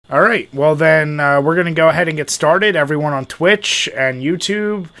All right, well then we're going to go ahead and get started. Everyone on Twitch and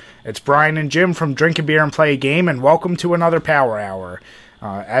YouTube, it's Brian and Jim from Drink a Beer and Play a Game, and welcome to another Power Hour.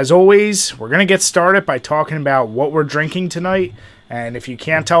 As always, we're going to get started by talking about what we're drinking tonight, and if you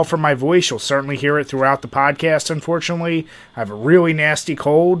can't tell from my voice, you'll certainly hear it throughout the podcast, unfortunately. I have a really nasty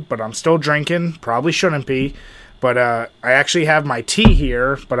cold, but I'm still drinking. Probably shouldn't be, but I actually have my tea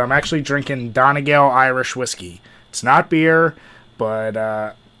here, but I'm actually drinking Donegal Irish whiskey. It's not beer, but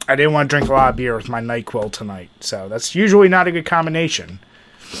I didn't want to drink a lot of beer with my NyQuil tonight, so that's usually not a good combination.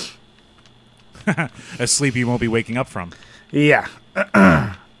 A sleep you won't be waking up from. Yeah.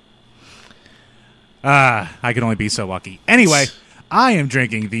 I can only be so lucky. Anyway, I am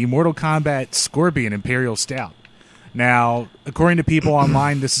drinking the Mortal Kombat Scorpion Imperial Stout. Now, according to people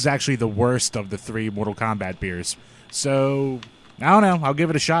online, this is actually the worst of the 3 Mortal Kombat beers. So, I don't know. I'll give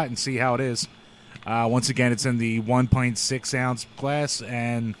it a shot and see how it is. Once again, it's in the 1.6 ounce glass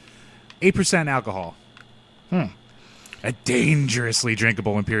and 8% alcohol. A dangerously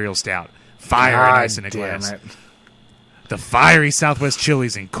drinkable Imperial Stout. Fire and ice in a glass. It. The fiery Southwest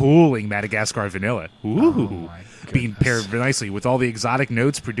chilies and cooling Madagascar vanilla. Ooh. Oh Being paired nicely with all the exotic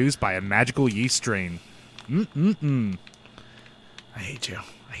notes produced by a magical yeast strain. I hate you.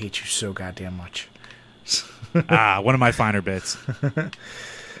 I hate you so goddamn much. One of my finer bits.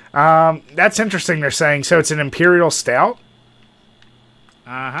 That's interesting, they're saying. So it's an Imperial Stout?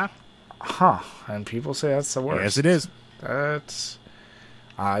 Uh-huh. Huh. And people say that's the worst. Yes, it is. That's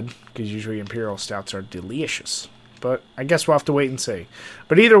odd, because usually Imperial Stouts are delicious. But I guess we'll have to wait and see.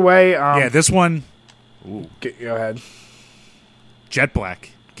 But either way... yeah, this one... Go ahead. Jet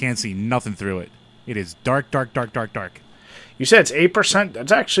black. Can't see nothing through it. It is dark, dark, dark, dark, dark. You said it's 8%?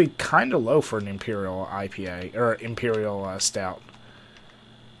 That's actually kind of low for an Imperial IPA, or Imperial Stout.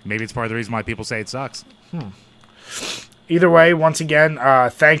 Maybe it's part of the reason why people say it sucks. Either way, once again,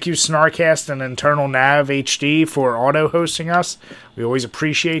 thank you, Snarcast and Internal Nav HD, for auto-hosting us. We always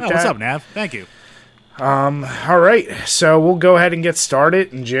appreciate that. What's up, Nav? Thank you. All right, so we'll go ahead and get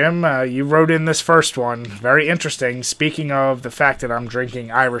started. And Jim, you wrote in this first one. Very interesting. Speaking of the fact that I'm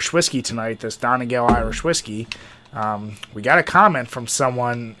drinking Irish whiskey tonight, this Donegal Irish whiskey, we got a comment from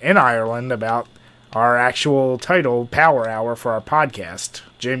someone in Ireland about our actual title, Power Hour, for our podcast.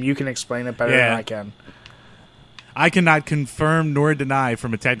 Jim, you can explain it better than I can. I cannot confirm nor deny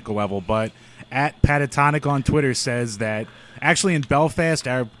from a technical level, but at Patatonic on Twitter says that actually in Belfast,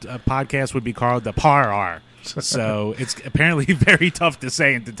 our podcast would be called the Par. So it's apparently very tough to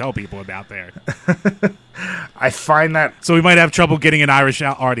say and to tell people about there. I find that... So we might have trouble getting an Irish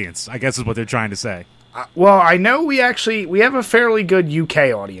audience, I guess is what they're trying to say. Well, I know we have a fairly good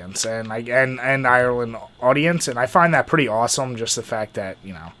UK audience and Ireland audience, and I find that pretty awesome, just the fact that,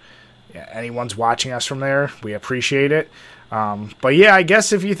 anyone's watching us from there, we appreciate it. But yeah, I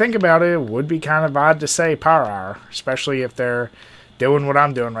guess if you think about it, it would be kind of odd to say Power Hour, especially if they're doing what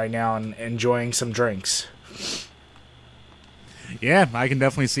I'm doing right now and enjoying some drinks. Yeah, I can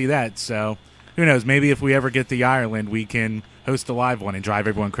definitely see that. So, who knows, maybe if we ever get to Ireland, we can host a live one and drive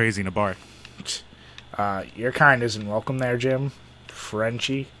everyone crazy in a bar. Your kind isn't welcome there, Jim.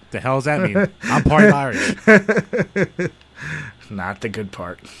 Frenchie. The hell does that mean? I'm part Irish. Not the good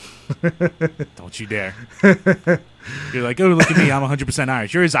part. Don't you dare. You're like, oh, look at me, I'm 100%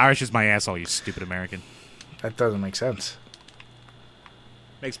 Irish. You're as Irish as my asshole, you stupid American. That doesn't make sense.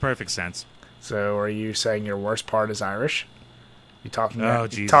 Makes perfect sense. So are you saying your worst part is Irish? You talking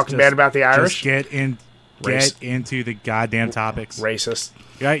bad about the Irish? Just get into the goddamn topics. Racist.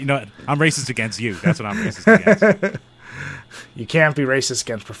 Yeah, I'm racist against you. That's what I'm racist against. You can't be racist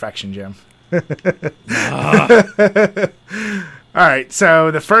against perfection, Jim. All right,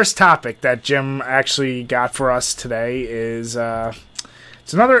 so the first topic that Jim actually got for us today is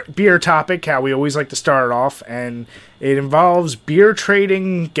it's another beer topic, how we always like to start it off, and it involves beer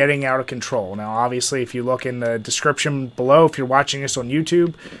trading getting out of control. Now, obviously, if you look in the description below, if you're watching this on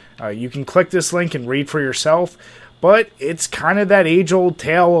YouTube, you can click this link and read for yourself. But it's kind of that age-old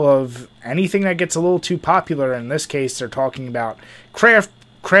tale of anything that gets a little too popular. In this case, they're talking about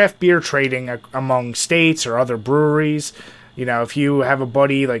craft beer trading among states or other breweries. If you have a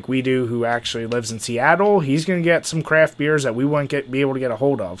buddy like we do who actually lives in Seattle, he's going to get some craft beers that we wouldn't be able to get a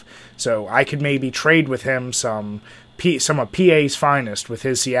hold of. So I could maybe trade with him some of PA's finest with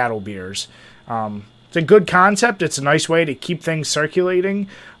his Seattle beers. It's a good concept. It's a nice way to keep things circulating.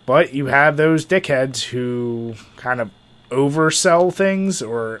 But you have those dickheads who kind of oversell things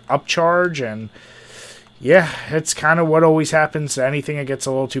or upcharge, and yeah, it's kind of what always happens to anything that gets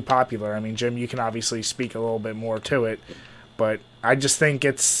a little too popular. I mean, Jim, you can obviously speak a little bit more to it, but I just think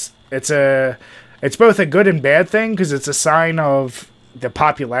it's both a good and bad thing, because it's a sign of the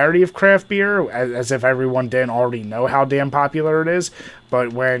popularity of craft beer, as if everyone didn't already know how damn popular it is.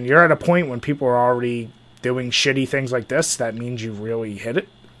 But when you're at a point when people are already doing shitty things like this, that means you really hit it,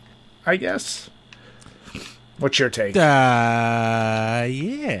 I guess. What's your take? Yeah.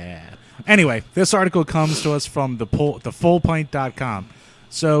 Anyway, this article comes to us from thefullpint.com.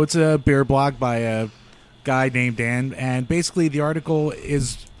 So it's a beer blog by a guy named Dan, and basically the article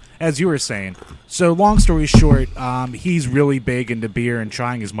is, as you were saying. So long story short, he's really big into beer and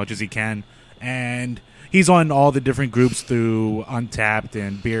trying as much as he can, and he's on all the different groups through Untapped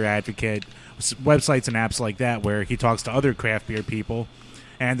and Beer Advocate, websites and apps like that, where he talks to other craft beer people,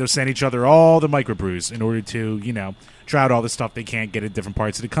 and they'll send each other all the microbrews in order to, try out all the stuff they can't get in different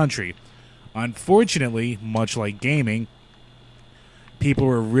parts of the country. Unfortunately, much like gaming, people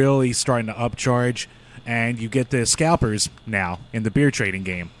are really starting to upcharge, and you get the scalpers now in the beer trading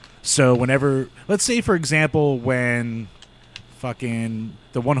game. So whenever, let's say for example, when fucking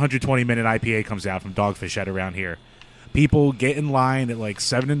the 120-minute IPA comes out from Dogfish Head around here, people get in line at like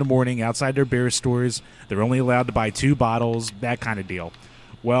 7 in the morning outside their beer stores. They're only allowed to buy 2 bottles, that kind of deal.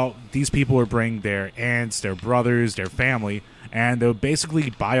 Well, these people are bringing their aunts, their brothers, their family, and they'll basically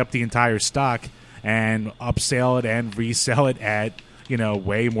buy up the entire stock and upsell it and resell it at,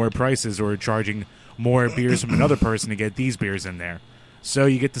 way more prices, or charging more beers from another person to get these beers in there. So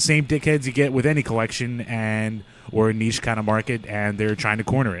you get the same dickheads you get with any collection or a niche kind of market, and they're trying to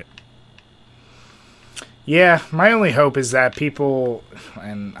corner it. Yeah, my only hope is that people,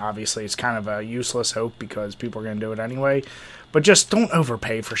 and obviously it's kind of a useless hope because people are going to do it anyway, but just don't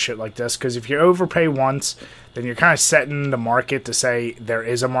overpay for shit like this, because if you overpay once, then you're kind of setting the market to say there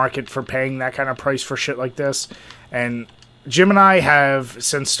is a market for paying that kind of price for shit like this. And Jim and I have,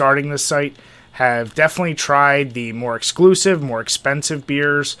 since starting this site, have definitely tried the more exclusive, more expensive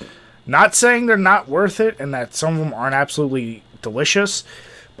beers. Not saying they're not worth it and that some of them aren't absolutely delicious,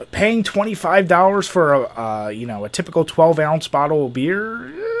 but paying $25 for a typical 12-ounce bottle of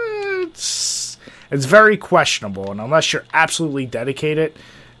beer, it's very questionable. And unless you're absolutely dedicated,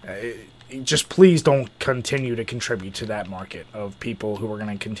 just please don't continue to contribute to that market of people who are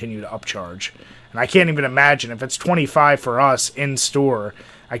going to continue to upcharge. And I can't even imagine if it's $25 for us in store.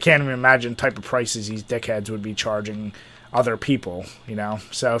 I can't even imagine the type of prices these dickheads would be charging other people,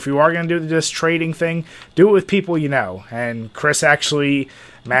 So if you are going to do this trading thing, do it with people you know. And Chris actually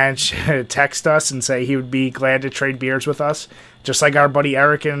managed to text us and say he would be glad to trade beers with us, just like our buddy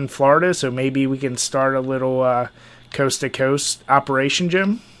Eric in Florida. So maybe we can start a little coast-to-coast operation,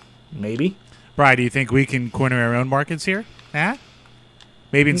 Jim. Maybe. Brian, do you think we can corner our own markets here?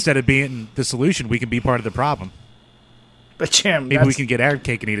 Maybe instead of being the solution, we can be part of the problem. But Jim, maybe we can get our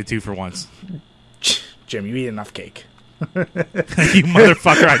cake and eat it too for once. Jim, you eat enough cake. You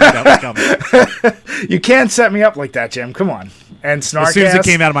motherfucker, I knew that was coming. You can't set me up like that, Jim. Come on. And Snarkcast. As soon as it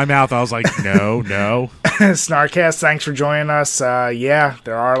came out of my mouth, I was like, no. Snarkcast, thanks for joining us. Yeah,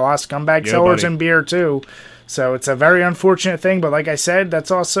 there are a lot of scumbag sellers in beer, too. So it's a very unfortunate thing. But like I said, that's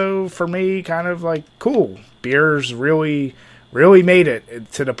also, for me, kind of like cool. Beer's really, really made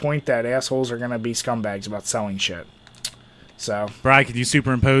it to the point that assholes are going to be scumbags about selling shit. So, Brian, could you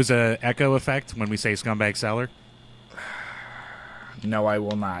superimpose a echo effect when we say scumbag seller? No, I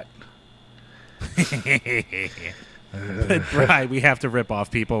will not. But, Brian, we have to rip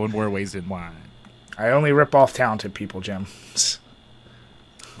off people in more ways than one. I only rip off talented people, Jim.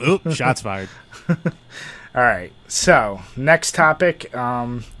 Oop, shots fired. All right, so next topic,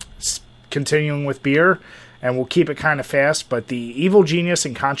 continuing with beer, and we'll keep it kind of fast, but the Evil Genius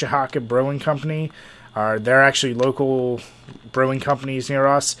and Conshohocken Brewing Company, they're actually local brewing companies near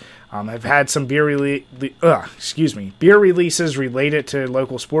us. Have had some beer releases related to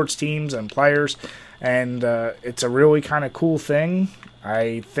local sports teams and players, and it's a really kind of cool thing.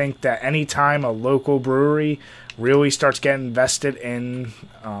 I think that anytime a local brewery really starts getting invested in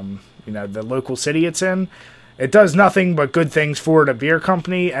the local city it's in, it does nothing but good things for the beer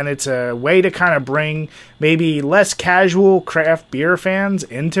company, and it's a way to kind of bring maybe less casual craft beer fans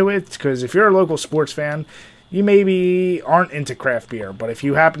into it, because if you're a local sports fan, you maybe aren't into craft beer, but if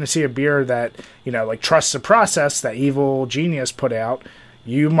you happen to see a beer that, like Trust the Process that Evil Genius put out,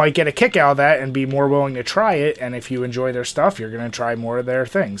 you might get a kick out of that and be more willing to try it, and if you enjoy their stuff, you're going to try more of their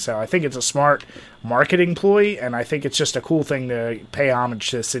things. So I think it's a smart marketing ploy, and I think it's just a cool thing to pay homage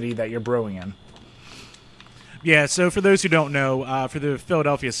to the city that you're brewing in. Yeah, so for those who don't know, for the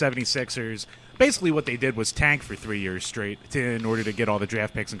Philadelphia 76ers, basically what they did was tank for 3 years straight in order to get all the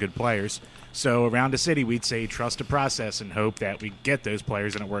draft picks and good players. So around the city, we'd say trust the process and hope that we get those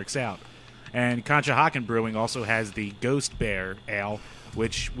players and it works out. And Conshohocken Brewing also has the Ghost Bear Ale,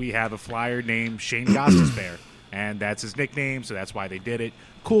 which we have a flyer named Shane Goss's Bear. and that's his nickname, so that's why they did it.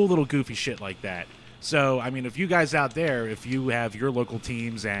 Cool little goofy shit like that. So, I mean, if you guys out there, if you have your local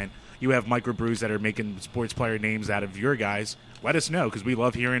teams and you have microbrews that are making sports player names out of your guys, let us know, because we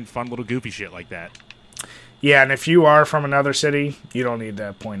love hearing fun little goofy shit like that. Yeah, and if you are from another city, you don't need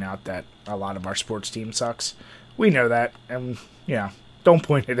to point out that a lot of our sports team sucks. We know that, and, don't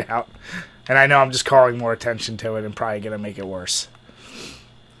point it out. And I know I'm just calling more attention to it and probably going to make it worse.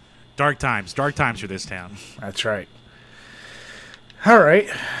 Dark times for this town. That's right. All right,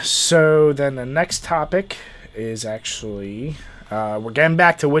 so then the next topic is actually, we're getting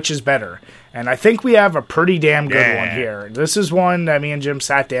back to which is better. And I think we have a pretty damn good one here. This is one that me and Jim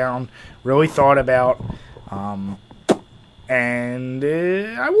sat down, really thought about. And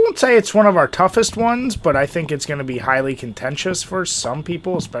I won't say it's one of our toughest ones, but I think it's going to be highly contentious for some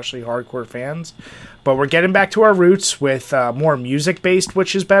people, especially hardcore fans. But we're getting back to our roots with more music-based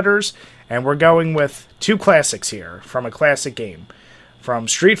which is betters, and we're going with two classics here from a classic game. From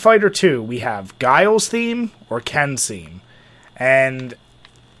Street Fighter 2, we have Guile's theme or Ken's theme. And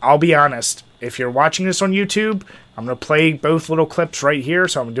I'll be honest, if you're watching this on YouTube, I'm going to play both little clips right here,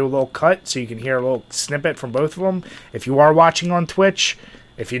 so I'm going to do a little cut so you can hear a little snippet from both of them. If you are watching on Twitch,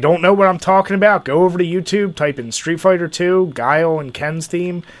 if you don't know what I'm talking about, go over to YouTube, type in Street Fighter 2, Guile and Ken's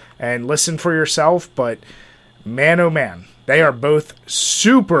theme, and listen for yourself. But man, oh man, they are both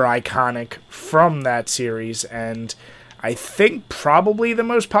super iconic from that series, and I think probably the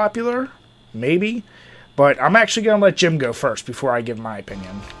most popular, maybe. But I'm actually going to let Jim go first before I give my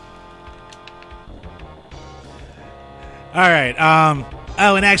opinion. All right.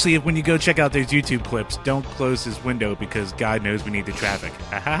 Oh, and actually, when you go check out those YouTube clips, don't close this window because God knows we need the traffic.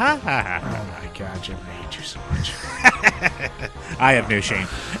 Oh my God, Jim, I hate you so much. I have no shame.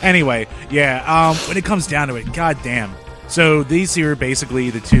 Anyway, yeah. When it comes down to it, God damn. So these here are basically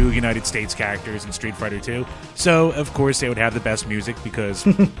the two United States characters in Street Fighter 2. So of course they would have the best music because,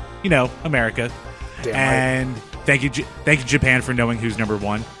 America. Damn and right. Thank you, Japan, for knowing who's number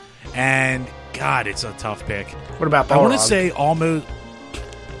one. And God, it's a tough pick. What about Balrog? I want to say almost.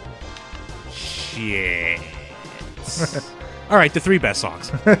 Shit. All right, the three best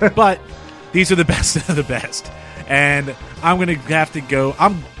songs, but these are the best of the best. And I'm gonna have to go.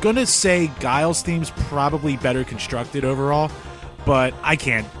 I'm gonna say Guile's theme's probably better constructed overall, but I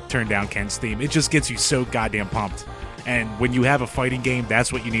can't turn down Ken's theme. It just gets you so goddamn pumped. And when you have a fighting game,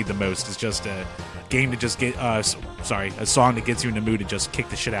 that's what you need the most. It's just a game to just get. A song that gets you in the mood to just kick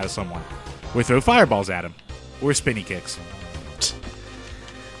the shit out of someone, or throw fireballs at him, or spinny kicks.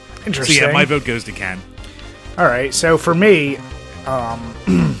 Interesting. So yeah, my vote goes to Ken. All right, so for me,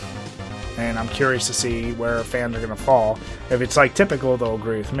 and I'm curious to see where fans are going to fall. If it's like typical, they'll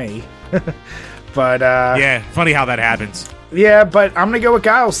agree with me. But yeah, funny how that happens. Yeah, but I'm going to go with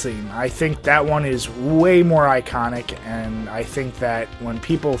Guile's theme. I think that one is way more iconic, and I think that when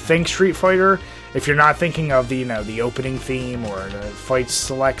people think Street Fighter, if you're not thinking of the opening theme or the Fight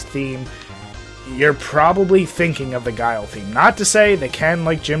Select theme, you're probably thinking of the Guile theme. Not to say that Ken,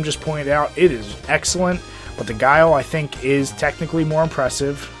 like Jim just pointed out, it is excellent, but the Guile, I think, is technically more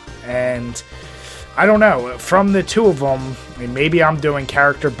impressive. And I don't know, from the two of them, I mean, maybe I'm doing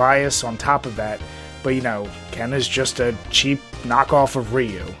character bias on top of that, but Ken is just a cheap knockoff of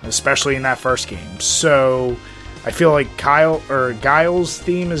Ryu, especially in that first game. So I feel like Guile's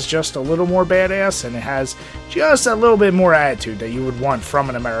theme is just a little more badass, and it has just a little bit more attitude that you would want from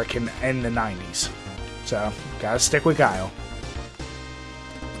an American in the 90s. So, gotta stick with Guile.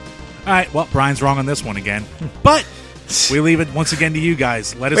 Alright, well, Brian's wrong on this one again. But we leave it once again to you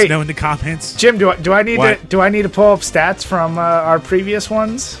guys. Let us know in the comments. Jim, do I need to pull up stats from our previous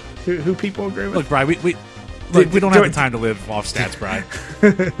ones? Who people agree with? Look, Brian, we don't have the time to live off stats, Brian.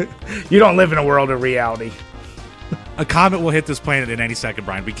 You don't live in a world of reality. A comet will hit this planet in any second,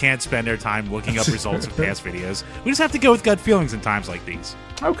 Brian. We can't spend our time looking up results of past videos. We just have to go with gut feelings in times like these.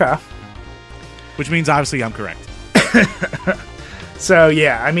 Okay. Which means, obviously, I'm correct. So,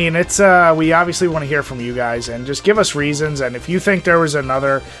 yeah, I mean, it's we obviously want to hear from you guys, and just give us reasons, and if you think there was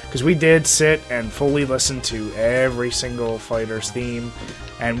another, because we did sit and fully listen to every single fighter's theme,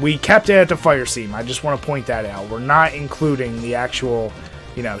 and we kept it at the fighter theme. I just want to point that out. We're not including the actual,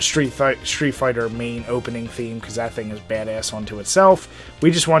 Street Fighter main opening theme, because that thing is badass onto itself. We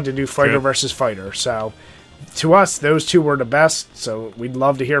just wanted to do fighter versus fighter, so to us, those two were the best, so we'd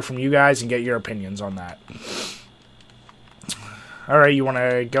love to hear from you guys and get your opinions on that. All right, you want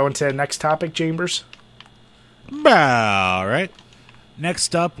to go into the next topic, Chambers? All right.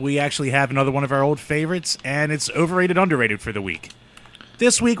 Next up, we actually have another one of our old favorites, and it's overrated, underrated for the week.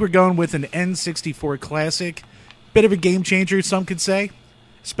 This week, we're going with an N64 classic. Bit of a game changer, some could say.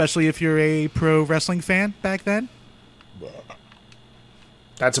 especially if you're a pro wrestling fan back then.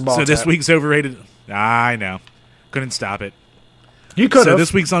 That's a ball. So this tap. week's overrated. I know. Couldn't stop it. You could have. So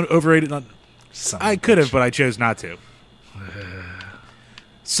this week's overrated. I could have, but I chose not to.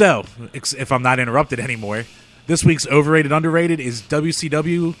 So, if I'm not interrupted anymore, this week's overrated underrated is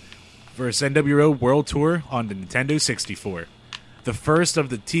WCW versus NWO World Tour on the Nintendo 64. The first of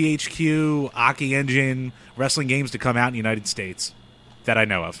the THQ Aki Engine wrestling games to come out in the United States that I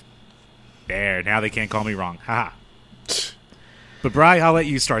know of. There, now they can't call me wrong. Haha. But Bri, I'll let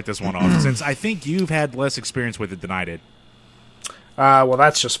you start this one off, since I think you've had less experience with it than I did. Well,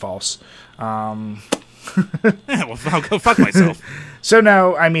 that's just false. Well, I'll go fuck myself. So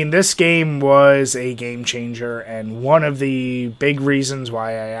no, I mean, this game was a game changer, and one of the big reasons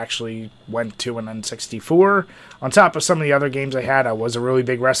why I actually went to an N64, on top of some of the other games I had, I was a really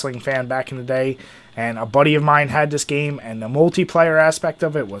big wrestling fan back in the day, and a buddy of mine had this game, and the multiplayer aspect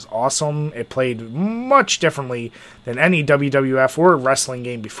of it was awesome. It played much differently than any WWF or wrestling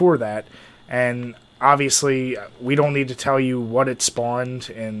game before that, and obviously, we don't need to tell you what it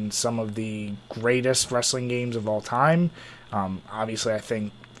spawned in some of the greatest wrestling games of all time. Obviously, I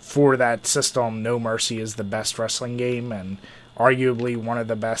think for that system, No Mercy is the best wrestling game and arguably one of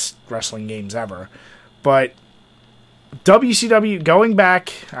the best wrestling games ever. But WCW, going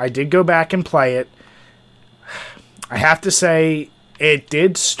back, I did go back and play it. I have to say, it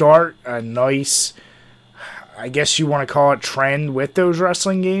did start a nice, I guess you want to call it, trend with those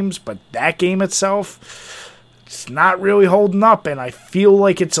wrestling games, but that game itself, it's not really holding up, and I feel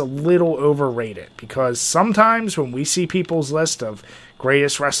like it's a little overrated, because sometimes when we see people's list of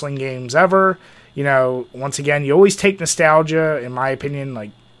greatest wrestling games ever, you know, once again, you always take nostalgia, in my opinion.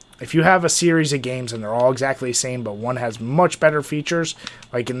 Like, if you have a series of games and they're all exactly the same, but one has much better features,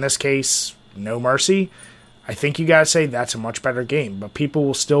 like in this case, No Mercy, I think you gotta say that's a much better game, but people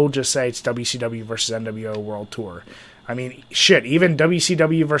will still just say it's WCW versus NWO World Tour. I mean, shit, even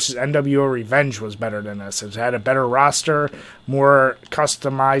WCW versus NWO Revenge was better than this. It had a better roster, more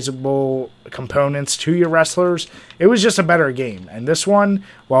customizable components to your wrestlers. It was just a better game. And this one,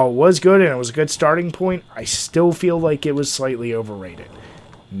 while it was good and it was a good starting point, I still feel like it was slightly overrated.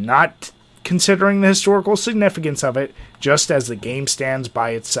 Not considering the historical significance of it, just as the game stands by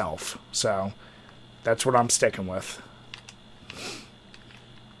itself. So that's what I'm sticking with.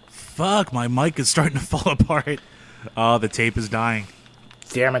 Fuck, my mic is starting to fall apart. Oh, the tape is dying.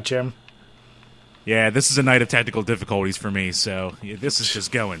 Damn it, Jim. Yeah, this is a night of technical difficulties for me, so yeah, this is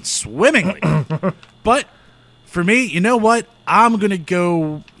just going swimmingly. But for me, you know what? I'm going to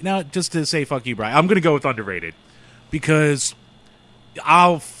go, now just to say fuck you, Brian, I'm going to go with underrated. Because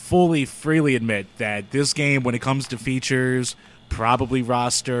I'll freely admit that this game, when it comes to features, probably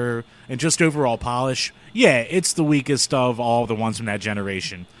roster, and just overall polish, yeah, it's the weakest of all the ones from that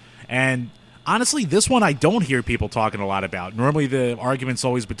generation. And honestly, this one I don't hear people talking a lot about. Normally the argument's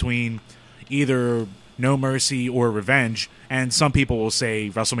always between either No Mercy or Revenge, and some people will say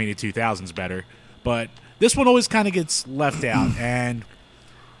WrestleMania 2000's better. But this one always kind of gets left out, and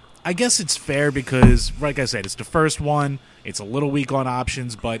I guess it's fair because, like I said, it's the first one. It's a little weak on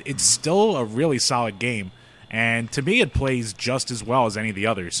options, but it's still a really solid game. And to me, it plays just as well as any of the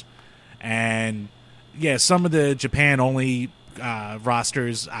others. And yeah, some of the Japan-only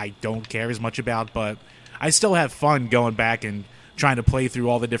rosters I don't care as much about, but I still have fun going back and trying to play through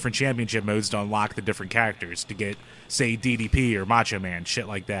all the different championship modes to unlock the different characters to get, say, DDP or Macho Man, shit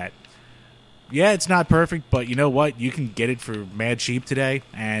like that. Yeah, it's not perfect, but you know what? You can get it for mad cheap today,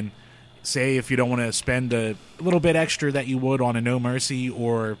 and say if you don't want to spend a little bit extra that you would on a No Mercy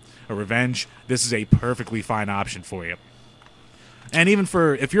or a Revenge, this is a perfectly fine option for you. And even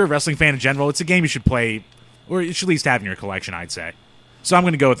for, if you're a wrestling fan in general, it's a game you should play, or you should at least have in your collection, I'd say. So I'm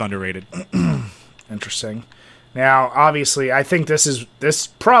going to go with underrated. Interesting. Now, obviously, I think this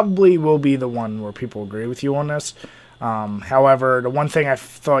probably will be the one where people agree with you on this. However, the one thing I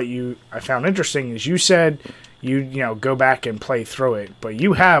found interesting is you said you go back and play through it, but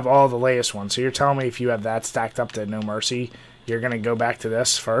you have all the latest ones. So you're telling me if you have that stacked up to No Mercy, you're going to go back to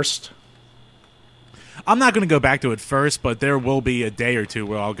this first? I'm not going to go back to it first, but there will be a day or two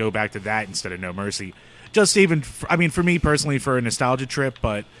where I'll go back to that instead of No Mercy. Just even, for me personally, for a nostalgia trip,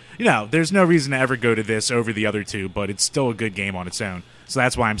 but, there's no reason to ever go to this over the other two, but it's still a good game on its own. So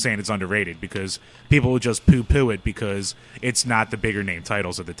that's why I'm saying it's underrated, because people will just poo-poo it because it's not the bigger name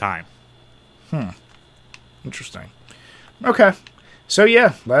titles at the time. Interesting. Okay. So,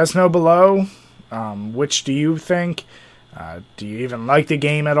 yeah, let us know below. Which do you think? Do you even like the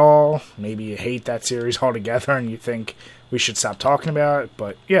game at all? Maybe you hate that series altogether and you think we should stop talking about it.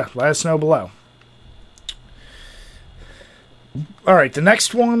 But, yeah, let us know below. All right, the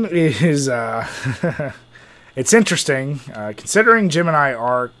next one is it's interesting considering Jim and I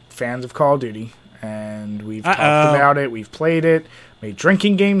are fans of Call of Duty, and we've talked about it, we've played it, made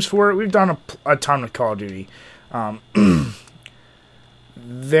drinking games for it, we've done a ton of Call of Duty.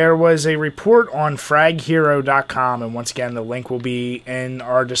 There was a report on fraghero.com, and once again, the link will be in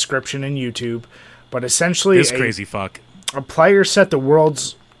our description in YouTube. But essentially, this crazy fuck. A player set the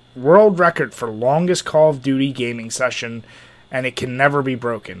world record for longest Call of Duty gaming session, and it can never be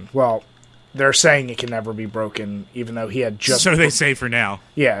broken. Well, they're saying it can never be broken, even though he had just... So they say for now.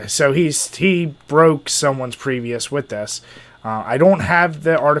 Yeah, so he broke someone's previous with this. I don't have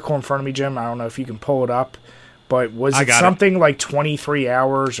the article in front of me, Jim. I don't know if you can pull it up. But was it something like 23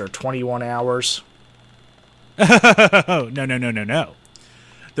 hours or 21 hours? No.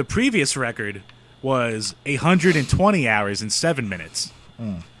 The previous record was 120 hours and 7 minutes.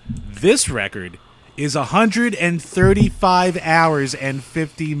 This record is 135 hours and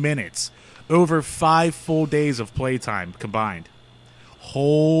 50 minutes. Over 5 full days of playtime combined.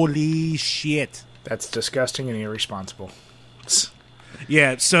 Holy shit. That's disgusting and irresponsible.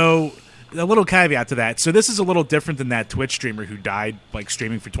 Yeah, so... a little caveat to that. So this is a little different than that Twitch streamer who died, like,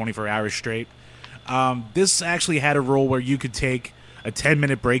 streaming for 24 hours straight. This actually had a rule where you could take a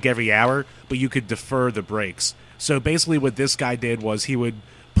 10-minute break every hour, but you could defer the breaks. So basically what this guy did was he would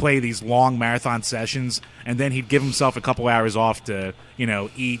play these long marathon sessions, and then he'd give himself a couple hours off to,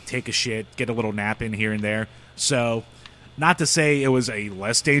 eat, take a shit, get a little nap in here and there. So not to say it was a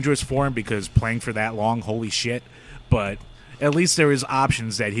less dangerous for him, because playing for that long, holy shit, but... at least there was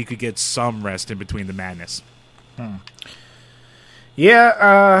options that he could get some rest in between the madness.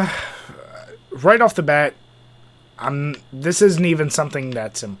 Yeah, right off the bat, this isn't even something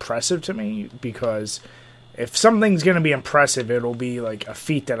that's impressive to me, because if something's going to be impressive, it'll be like a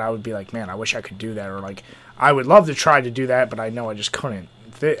feat that I would be like, man, I wish I could do that, or like, I would love to try to do that, but I know I just couldn't.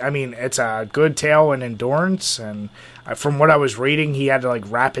 I mean, it's a good tale in endurance, and from what I was reading, he had to like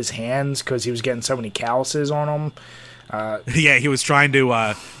wrap his hands because he was getting so many calluses on him. Yeah, he was trying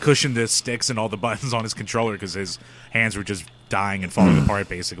to cushion the sticks and all the buttons on his controller because his hands were just dying and falling apart,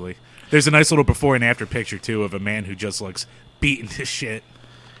 basically. There's a nice little before and after picture, too, of a man who just looks beaten to shit.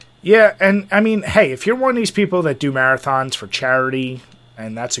 Yeah, and I mean, hey, if you're one of these people that do marathons for charity,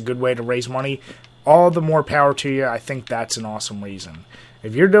 and that's a good way to raise money, all the more power to you. I think that's an awesome reason.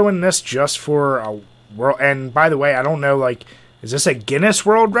 If you're doing this just for a world, and by the way, I don't know, like, is this a Guinness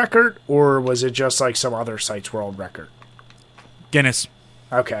World Record, or was it just like some other site's world record? Guinness.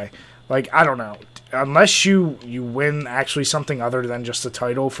 Okay. Like, I don't know. Unless you win actually something other than just a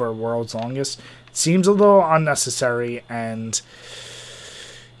title for world's longest, it seems a little unnecessary. And,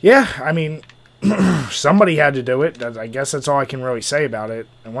 yeah, I mean, somebody had to do it. I guess that's all I can really say about it.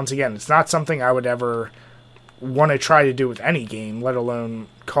 And once again, it's not something I would ever want to try to do with any game, let alone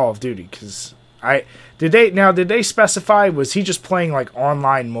Call of Duty. Because did they specify, was he just playing like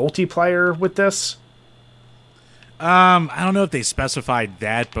online multiplayer with this? I don't know if they specified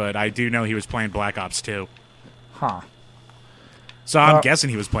that, but I do know he was playing Black Ops 2. Huh. So I'm guessing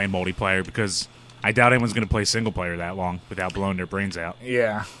he was playing multiplayer, because I doubt anyone's going to play single player that long without blowing their brains out.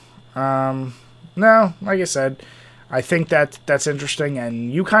 Yeah. No, like I said, I think that's interesting,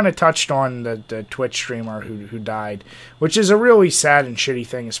 and you kind of touched on the Twitch streamer who died, which is a really sad and shitty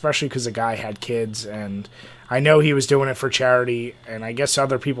thing, especially because the guy had kids, and I know he was doing it for charity, and I guess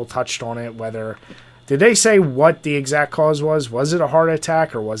other people touched on it, whether... Did they say what the exact cause was? Was it a heart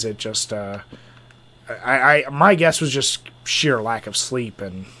attack, or was it just my guess was just sheer lack of sleep,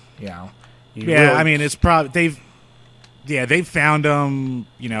 and yeah, really... I mean, it's probably they found him,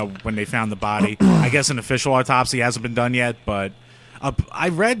 when they found the body. I guess an official autopsy hasn't been done yet, but I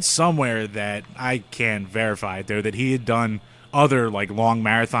read somewhere that I can verify it though that he had done other like long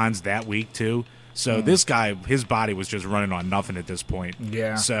marathons that week too. So this guy, his body was just running on nothing at this point.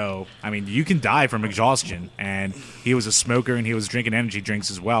 Yeah. So, I mean, you can die from exhaustion. And he was a smoker and he was drinking energy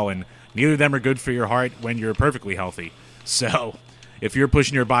drinks as well. And neither of them are good for your heart when you're perfectly healthy. So, if you're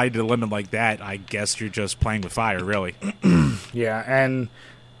pushing your body to the limit like that, I guess you're just playing with fire, really. Yeah, and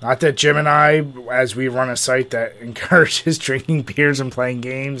not that Jim and I, as we run a site that encourages drinking beers and playing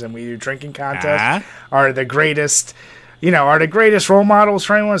games, and we do drinking contests, are the greatest... are the greatest role models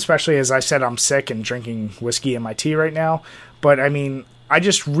for anyone, especially as I said, I'm sick and drinking whiskey in my tea right now. But, I mean, I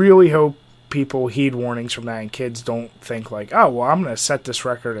just really hope people heed warnings from that and kids don't think like, oh, well, I'm going to set this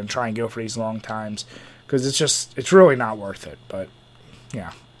record and try and go for these long times. Because it's really not worth it. But,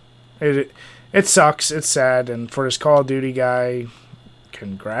 yeah. It sucks. It's sad. And for this Call of Duty guy,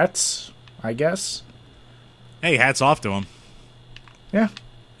 congrats, I guess. Hey, hats off to him. Yeah.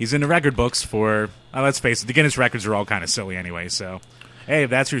 he's in the record books for, let's face it, the Guinness records are all kind of silly anyway. So, hey,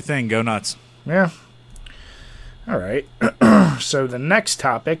 if that's your thing, go nuts. Yeah. All right. So the next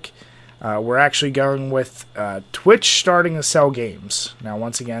topic, we're actually going with Twitch starting to sell games. Now,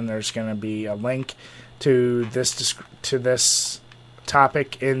 once again, there's going to be a link to this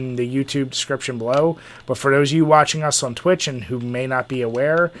topic in the YouTube description below. But for those of you watching us on Twitch and who may not be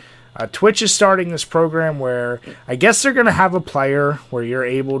aware, Twitch is starting this program where I guess they're going to have a player where you're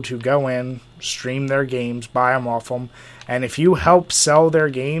able to go in, stream their games, buy them off them, and if you help sell their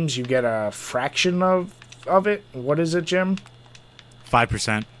games, you get a fraction of it. What is it, Jim?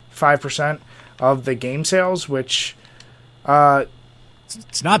 5%. 5% of the game sales, which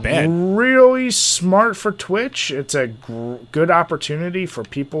it's not bad. Really smart for Twitch. It's a good opportunity for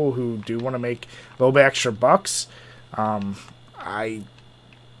people who do want to make a little bit extra bucks. I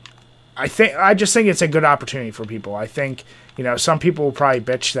just think it's a good opportunity for people. I think, some people will probably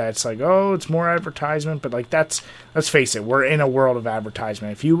bitch that it's like, oh, it's more advertisement, but like let's face it, we're in a world of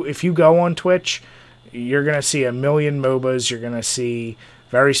advertisement. If you go on Twitch, you're gonna see a million MOBAs. You're gonna see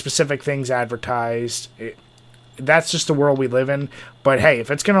very specific things advertised. That's just the world we live in. But hey,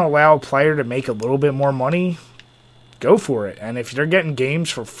 if it's gonna allow a player to make a little bit more money, go for it. And if they're getting games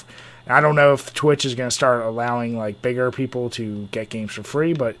for, I don't know if Twitch is gonna start allowing like bigger people to get games for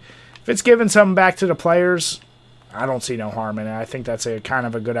free, but if it's giving something back to the players, I don't see no harm in it. I think that's a kind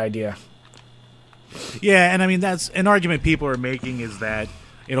of a good idea. Yeah, and I mean, that's an argument people are making, is that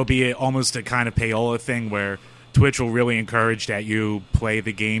it'll be almost a kind of payola thing where Twitch will really encourage that you play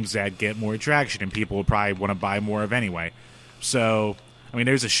the games that get more traction and people will probably want to buy more of anyway. So, I mean,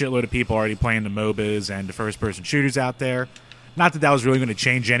 there's a shitload of people already playing the MOBAs and the first-person shooters out there. Not that was really going to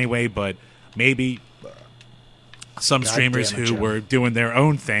change anyway, but maybe some streamers who were doing their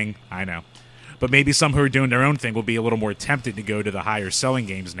own thing, I know, but maybe some who are doing their own thing will be a little more tempted to go to the higher selling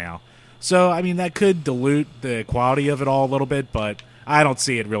games now. So, I mean, that could dilute the quality of it all a little bit, but I don't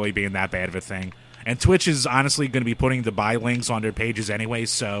see it really being that bad of a thing. And Twitch is honestly going to be putting the buy links on their pages anyway,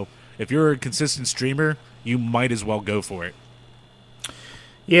 so if you're a consistent streamer, you might as well go for it.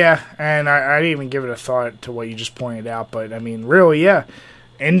 Yeah, and I didn't even give it a thought to what you just pointed out, but I mean, really, yeah.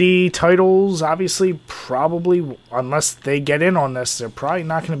 Indie titles, obviously, probably, unless they get in on this, they're probably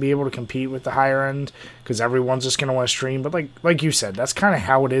not going to be able to compete with the higher end because everyone's just going to want to stream. But like you said, that's kind of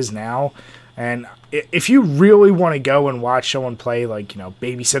how it is now. And if you really want to go and watch someone play,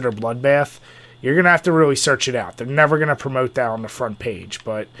 Babysitter Bloodbath, you're going to have to really search it out. They're never going to promote that on the front page.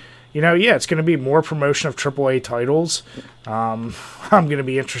 But, it's going to be more promotion of AAA titles. I'm going to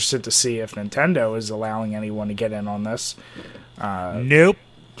be interested to see if Nintendo is allowing anyone to get in on this. Nope.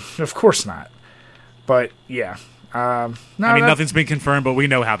 Of course not. But, yeah. Nothing's been confirmed, but we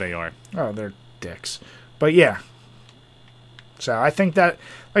know how they are. Oh, they're dicks. But, yeah. So, I think that,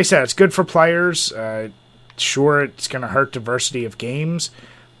 like I said, it's good for players. Sure, it's going to hurt diversity of games.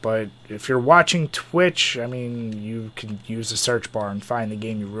 But if you're watching Twitch, I mean, you can use the search bar and find the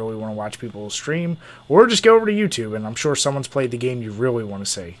game you really want to watch people stream. Or just go over to YouTube, and I'm sure someone's played the game you really want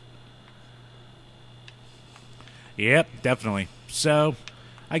to see. Yep, definitely. So,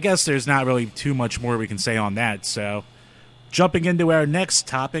 I guess there's not really too much more we can say on that. So, jumping into our next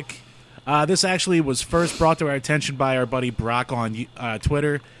topic, this actually was first brought to our attention by our buddy Brock on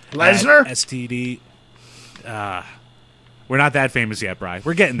Twitter. Lesnar? STD. We're not that famous yet, Bri.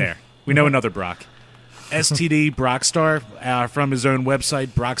 We're getting there. We know another Brock. STD Brockstar from his own website,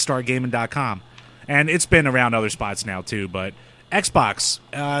 brockstargaming.com. And it's been around other spots now, too. But Xbox,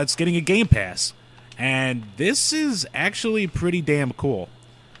 it's getting a Game Pass. And this is actually pretty damn cool.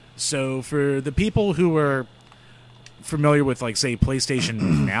 So for the people who are familiar with, say,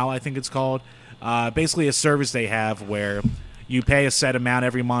 PlayStation Now, I think it's called, basically a service they have where you pay a set amount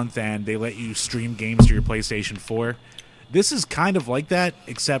every month and they let you stream games to your PlayStation 4. This is kind of like that,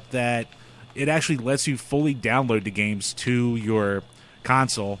 except that it actually lets you fully download the games to your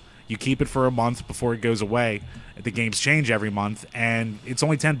console. You keep it for a month before it goes away. The games change every month, and it's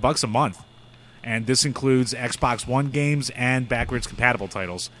only $10 a month. And this includes Xbox One games and backwards compatible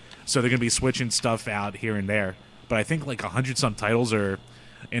titles. So they're going to be switching stuff out here and there. But I think 100-some titles are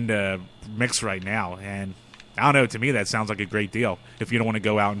in the mix right now. And I don't know, to me that sounds like a great deal if you don't want to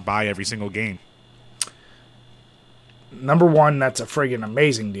go out and buy every single game. Number one, that's a friggin'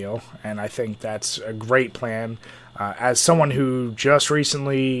 amazing deal, and I think that's a great plan. As someone who just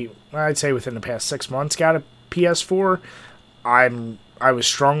recently, I'd say within the past 6 months, got a PS4, I was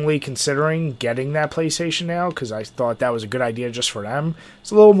strongly considering getting that PlayStation Now because I thought that was a good idea just for them.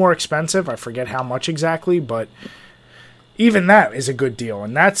 It's a little more expensive. I forget how much exactly, but even that is a good deal.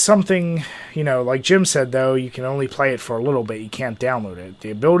 And that's something, like Jim said, though, you can only play it for a little bit. You can't download it.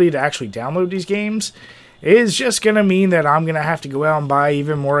 The ability to actually download these games is just going to mean that I'm going to have to go out and buy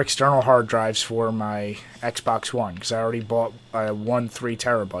even more external hard drives for my Xbox One, because I already bought one 3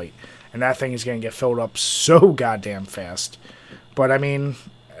 terabyte. And that thing is going to get filled up so goddamn fast. But, I mean,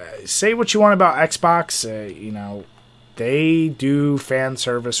 say what you want about Xbox, they do fan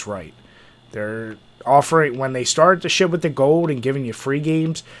service right. They're offering, when they start to ship with the gold and giving you free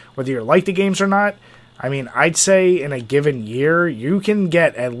games, whether you like the games or not, I mean, I'd say in a given year, you can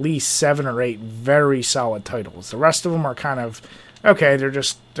get at least 7 or 8 very solid titles. The rest of them are kind of, okay,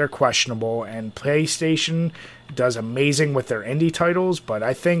 they're questionable, and PlayStation does amazing with their indie titles, but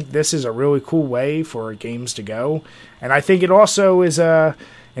I think this is a really cool way for games to go, and I think it also is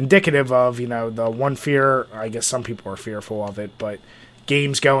indicative of, the one fear, I guess some people are fearful of it, but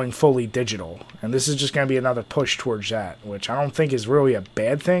games going fully digital, and this is just going to be another push towards that, which I don't think is really a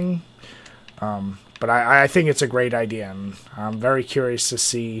bad thing, but I think it's a great idea, and I'm very curious to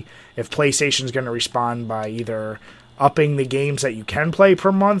see if PlayStation's going to respond by either upping the games that you can play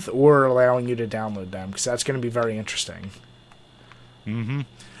per month or allowing you to download them, because that's going to be very interesting. Mm-hmm.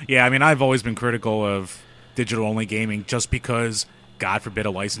 Yeah, I mean, I've always been critical of digital-only gaming just because, God forbid, a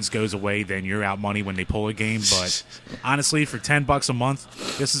license goes away, then you're out money when they pull a game. But honestly, for $10 a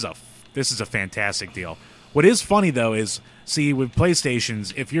month, this is a fantastic deal. What is funny, though, is, see, with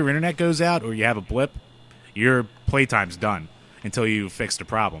PlayStations, if your internet goes out or you have a blip, your playtime's done until you fix the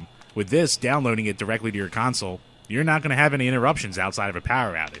problem. With this, downloading it directly to your console, you're not going to have any interruptions outside of a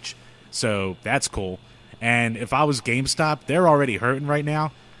power outage. So that's cool. And if I was GameStop, they're already hurting right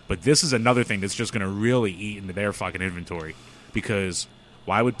now, but this is another thing that's just going to really eat into their fucking inventory. Because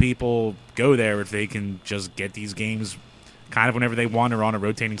why would people go there if they can just get these games kind of whenever they want or on a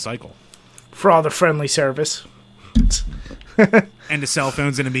rotating cycle? For all the friendly service. And the cell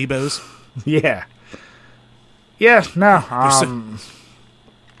phones and amiibos. Yeah. Yeah, no.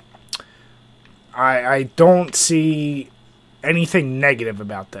 I don't see anything negative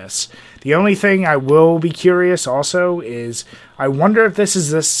about this. The only thing I will be curious also is I wonder if this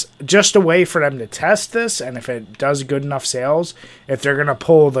is just a way for them to test this, and if it does good enough sales, if they're going to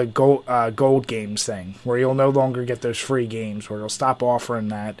pull the gold games thing, where you'll no longer get those free games, where they'll stop offering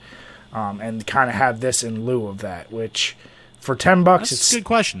that and kind of have this in lieu of that, which for $10, it's a good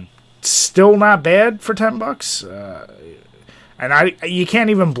question. Still not bad for $10. And you can't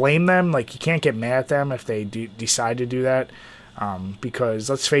even blame them. Like, you can't get mad at them if they decide to do that.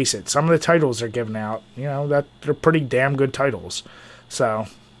 Because, let's face it, some of the titles they're giving out, that they're pretty damn good titles. So,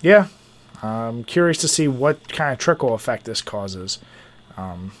 yeah. I'm curious to see what kind of trickle effect this causes.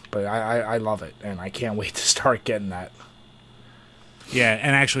 But I love it, and I can't wait to start getting that. Yeah,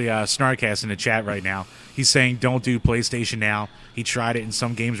 and actually, Snarkcast in the chat right now, he's saying don't do PlayStation Now. He tried it, and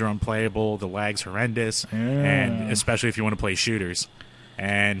some games are unplayable. The lag's horrendous, and especially if you want to play shooters.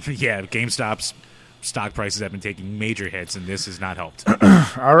 And, yeah, GameStop's stock prices have been taking major hits, and this has not helped.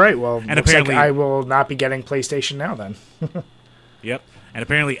 All right, well, and apparently, I will not be getting PlayStation Now then. Yep. And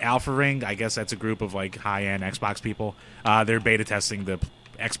apparently Alpha Ring, I guess that's a group of like high-end Xbox people, they're beta testing the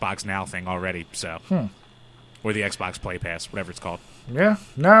Xbox Now thing already, so. Or the Xbox Play Pass, whatever it's called. Yeah,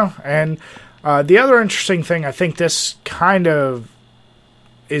 no. And the other interesting thing I think this kind of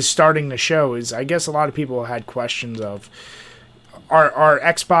is starting to show is I guess a lot of people had questions of are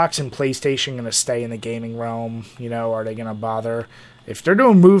Xbox and PlayStation going to stay in the gaming realm? Are they going to bother? If they're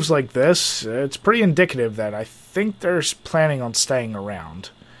doing moves like this, it's pretty indicative that I think they're planning on staying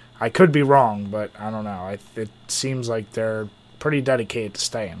around. I could be wrong, but I don't know. It seems like they're pretty dedicated to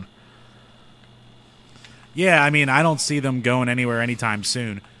staying. Yeah, I mean, I don't see them going anywhere anytime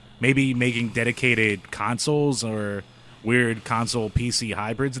soon. Maybe making dedicated consoles or weird console PC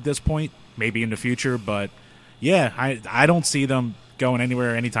hybrids at this point, maybe in the future, but yeah, I don't see them going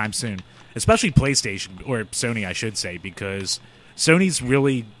anywhere anytime soon. Especially PlayStation, or Sony, I should say, because Sony's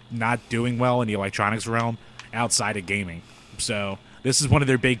really not doing well in the electronics realm outside of gaming. So this is one of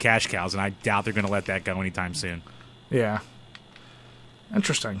their big cash cows, and I doubt they're going to let that go anytime soon. Yeah.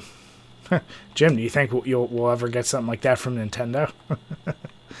 Interesting. Jim, do you think we'll ever get something like that from Nintendo?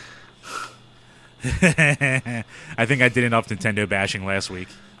 I think I did enough Nintendo bashing last week.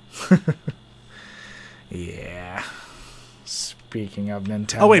 Yeah. Speaking of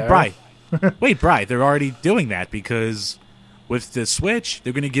Nintendo. Oh, wait, Bri. Bri, they're already doing that because with the Switch,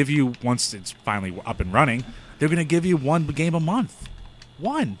 they're going to give you, once it's finally up and running, they're going to give you one game a month.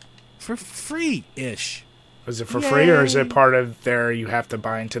 One. For free-ish. Is it for free, or is it part of you have to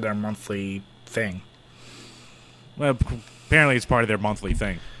buy into their monthly thing? Well, apparently it's part of their monthly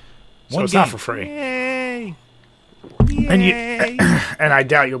thing. So it's not for free. Yay! And I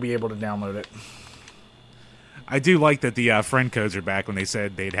doubt you'll be able to download it. I do like that the friend codes are back when they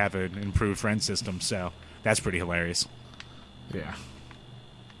said they'd have an improved friend system, so that's pretty hilarious. Yeah.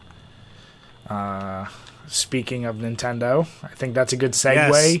 Speaking of Nintendo, I think that's a good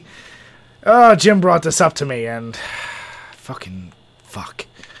segue. Yes. Oh, Jim brought this up to me, and fuck.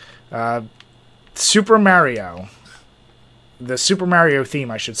 Super Mario, the Super Mario theme,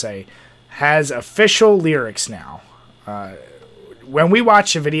 I should say, has official lyrics now. When we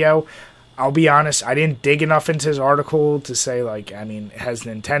watch the video, I'll be honest, I didn't dig enough into his article to say, like, I mean, has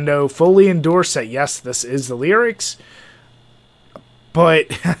Nintendo fully endorsed that, yes, this is the lyrics? But,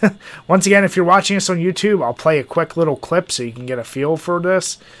 once again, if you're watching this on YouTube, I'll play a quick little clip so you can get a feel for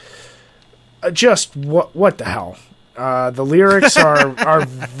this. Just, what the hell? The lyrics are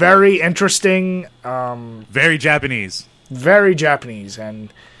very interesting. Very Japanese. Very Japanese.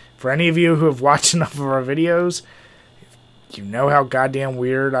 And for any of you who have watched enough of our videos, you know how goddamn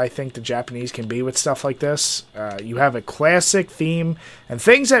weird I think the Japanese can be with stuff like this. You have a classic theme, and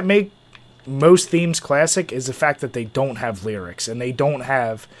things that make most themes classic is the fact that they don't have lyrics, and they don't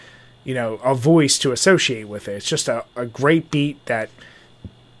have, a voice to associate with it. It's just a great beat that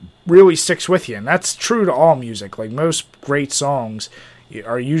really sticks with you, and that's true to all music. Like, most great songs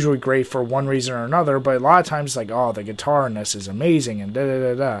are usually great for one reason or another, but a lot of times, like, oh, the guitar in this is amazing, and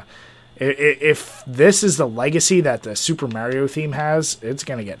da-da-da-da. If this is the legacy that the Super Mario theme has, it's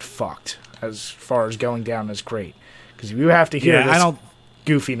going to get fucked as far as going down as great. Because if you have to hear this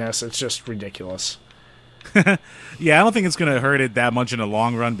goofiness, it's just ridiculous. Yeah, I don't think it's going to hurt it that much in the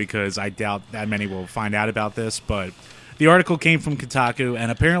long run, because I doubt that many will find out about this, but the article came from Kotaku,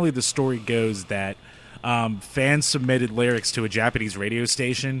 and apparently the story goes that fans submitted lyrics to a Japanese radio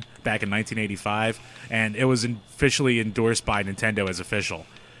station back in 1985, and it was officially endorsed by Nintendo as official.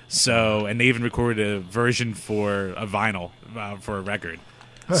 So, and they even recorded a version for a vinyl for a record.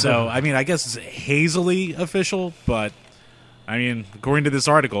 So, I mean, I guess it's hazily official, but I mean, according to this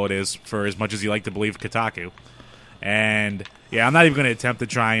article, it is, for as much as you like to believe Kotaku. And yeah, I'm not even going to attempt to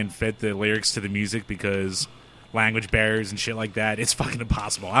try and fit the lyrics to the music, because language barriers and shit like that, it's fucking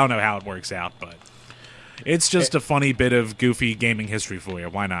impossible. I don't know how it works out, but it's just a funny bit of goofy gaming history for you.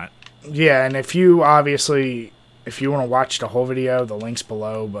 Why not? Yeah, and if you want to watch the whole video, the link's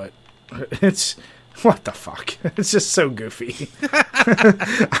below, but it's, what the fuck? It's just so goofy.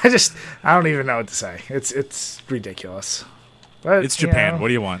 I don't even know what to say. It's ridiculous. But, it's Japan. What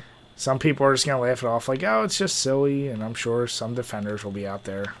do you want? Some people are just going to laugh it off like, oh, it's just silly, and I'm sure some defenders will be out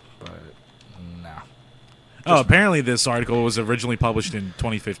there, but no. Apparently this article was originally published in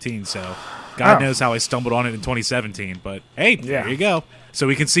 2015, so God knows how I stumbled on it in 2017, but hey, there you go. So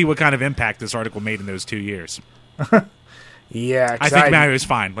we can see what kind of impact this article made in those 2 years. Yeah. I think Mario's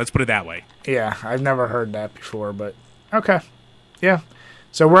fine. Let's put it that way. Yeah, I've never heard that before, but okay. Yeah.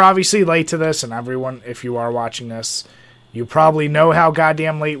 So we're obviously late to this, and everyone, if you are watching this, you probably know how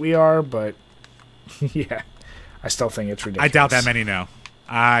goddamn late we are, but yeah, I still think it's ridiculous. I doubt that many know.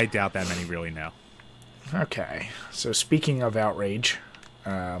 I doubt that many really know. Okay. So speaking of outrage,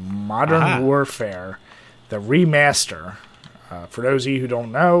 Modern Warfare, the remaster. For those of you who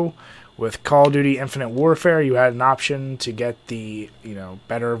don't know, with Call of Duty Infinite Warfare, you had an option to get the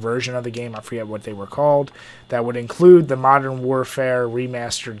better version of the game. I forget what they were called. That would include the Modern Warfare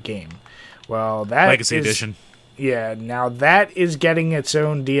remastered game. Well, that Legacy Edition. Yeah, now that is getting its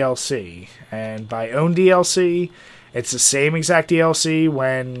own DLC. And by own DLC, it's the same exact DLC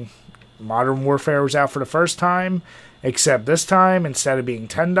when Modern Warfare was out for the first time, except this time, instead of being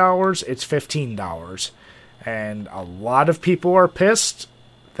 $10, it's $15. And a lot of people are pissed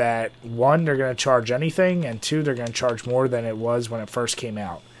that, one, they're going to charge anything, and two, they're going to charge more than it was when it first came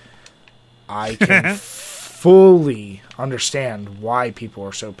out. I can fully understand why people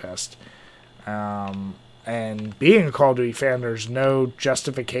are so pissed. And being a Call of Duty fan, there's no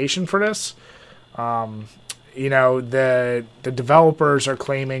justification for this. The developers are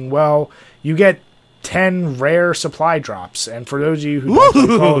claiming, well, you get 10 rare supply drops. And for those of you who don't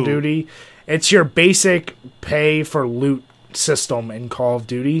play Call of Duty, it's your basic pay for loot system in Call of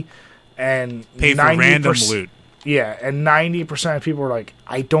Duty. And pay for random loot. Yeah, and 90% of people are like,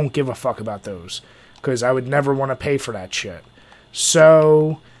 I don't give a fuck about those, because I would never want to pay for that shit.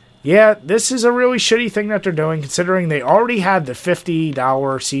 So, yeah, this is a really shitty thing that they're doing, considering they already had the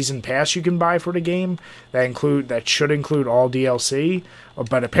 $50 season pass you can buy for the game that should include all DLC,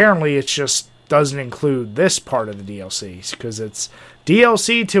 but apparently it just doesn't include this part of the DLC, because it's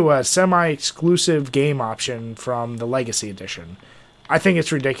DLC to a semi-exclusive game option from the Legacy Edition. I think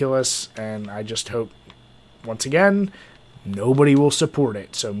it's ridiculous, and I just hope, once again, nobody will support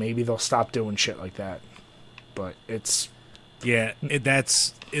it, so maybe they'll stop doing shit like that. but it's Yeah,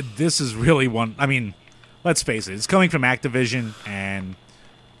 this is really one. I mean, let's face it. It's coming from Activision, and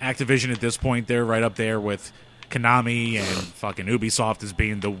Activision at this point, they're right up there with Konami and fucking Ubisoft as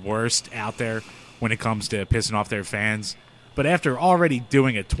being the worst out there when it comes to pissing off their fans. But after already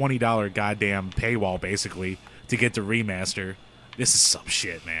doing a $20 goddamn paywall, basically, to get the remaster, this is some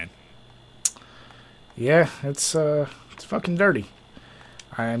shit, man. yeah, it's fucking dirty.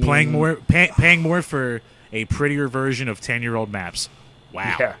 I mean, Paying more for a prettier version of 10-year-old maps.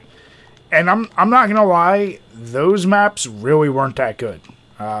 Wow. Yeah. And I'm not gonna lie, those maps really weren't that good.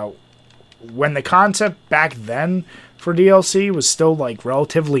 When the concept back then for DLC was still like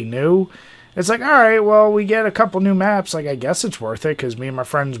relatively new, it's like, all right, well, we get a couple new maps. Like, I guess it's worth it because me and my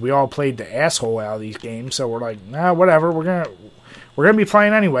friends, we all played the asshole out of these games. So we're like, nah, whatever. We're gonna be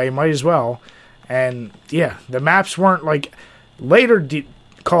playing anyway. Might as well. And yeah, the maps weren't like later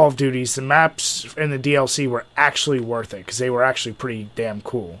Call of Duties. The maps in the DLC were actually worth it because they were actually pretty damn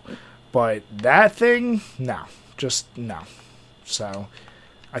cool. But that thing, no, just no. So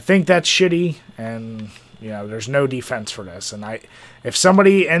I think that's shitty, and there's no defense for this. And if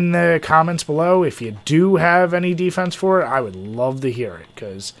somebody in the comments below, if you do have any defense for it, I would love to hear it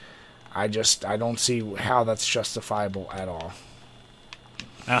because I don't see how that's justifiable at all.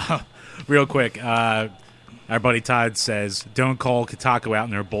 Real quick, our buddy Todd says, "Don't call Kotaku out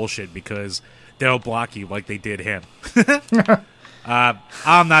in their bullshit because they'll block you like they did him."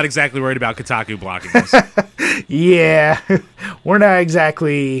 I'm not exactly worried about Kotaku blocking us. Yeah, we're not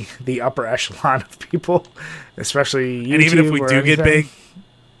exactly the upper echelon of people, especially YouTube. And even if we do get big,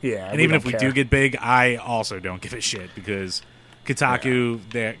 we do get big, I also don't give a shit because Kotaku,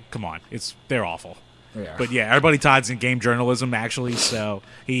 they're awful. Yeah. But yeah, our buddy Todd's in game journalism actually, so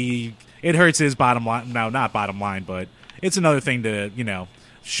it hurts his bottom line. No, not bottom line, but it's another thing to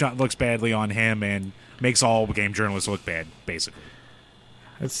looks badly on him and makes all game journalists look bad, basically.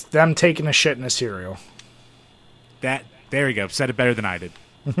 It's them taking a shit in a cereal. There you go. Said it better than I did.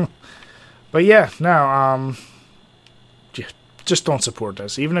 But yeah, no, just don't support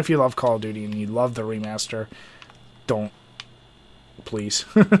this. Even if you love Call of Duty and you love the remaster, don't. Please.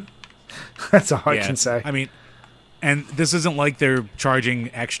 That's all I can say. I mean, and this isn't like they're charging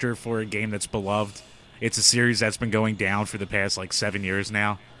extra for a game that's beloved. It's a series that's been going down for the past 7 years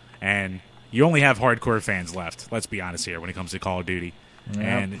now, and you only have hardcore fans left. Let's be honest here when it comes to Call of Duty. Yep.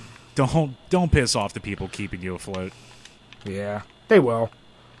 And don't piss off the people keeping you afloat. Yeah, they will.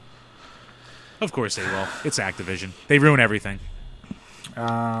 Of course they will. It's Activision. They ruin everything.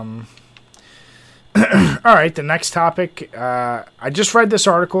 All right, the next topic. I just read this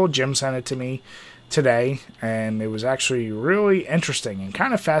article. Jim sent it to me today, and it was actually really interesting and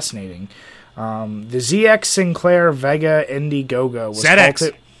kind of fascinating. The ZX Sinclair Vega Indiegogo was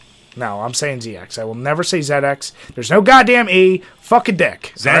ZX. No, I'm saying ZX. I will never say ZX. There's no goddamn E. Fuck a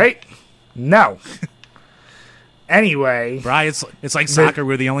dick. Z. All right? No. Anyway. Brian, it's like soccer.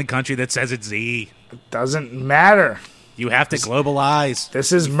 We're the only country that says it's Z. It doesn't matter. You have to globalize.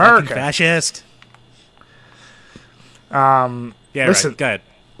 This is America. Fascist. Yeah, listen, right. Go ahead.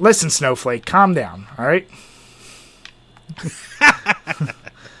 Listen, Snowflake, calm down, all right?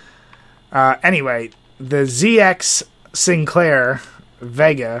 Anyway, the ZX Sinclair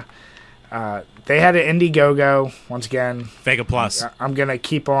Vega, they had an Indiegogo, once again. Vega Plus. I'm going to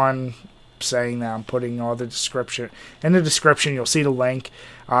keep on saying that. I'm putting all the description. In the description, you'll see the link.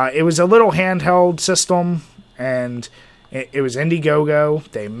 It was a little handheld system, and it was Indiegogo.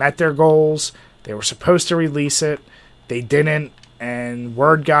 They met their goals. They were supposed to release it. They didn't, and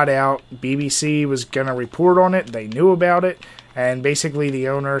word got out. BBC was going to report on it. They knew about it. And basically the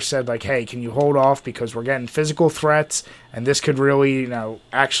owner said, hey, can you hold off because we're getting physical threats, and this could really,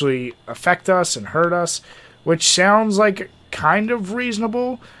 actually affect us and hurt us, which sounds like kind of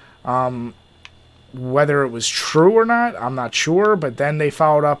reasonable. Whether it was true or not, I'm not sure. But then they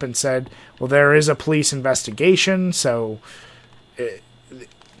followed up and said, well, there is a police investigation, so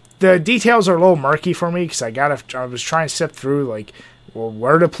the details are a little murky for me because I was trying to sift through,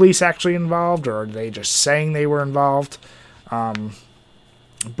 were the police actually involved, or are they just saying they were involved?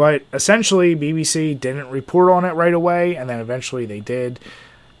 But essentially, BBC didn't report on it right away, and then eventually they did,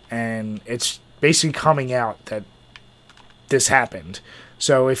 and it's basically coming out that this happened.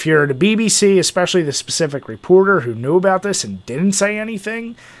 So if you're the BBC, especially the specific reporter who knew about this and didn't say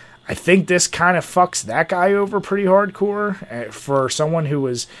anything, I think this kind of fucks that guy over pretty hardcore for someone who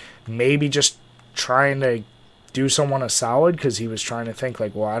was maybe just trying to do someone a solid because he was trying to think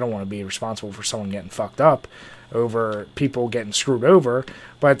like, well, I don't want to be responsible for someone getting fucked up over people getting screwed over.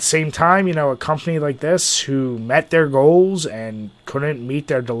 But at the same time, a company like this who met their goals and couldn't meet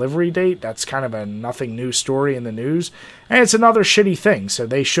their delivery date, that's kind of a nothing new story in the news. And it's another shitty thing, so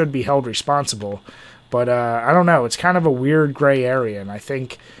they should be held responsible. But I don't know, it's kind of a weird gray area, and I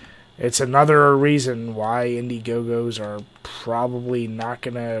think it's another reason why Indiegogos are probably not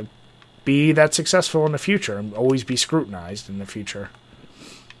going to be that successful in the future and always be scrutinized in the future.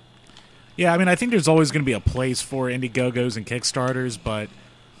 Yeah, I mean, I think there's always going to be a place for Indiegogos and Kickstarters, but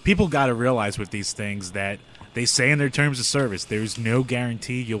people got to realize with these things that they say in their terms of service, there's no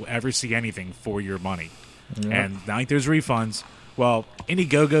guarantee you'll ever see anything for your money. Yeah. And not like there's refunds. Well,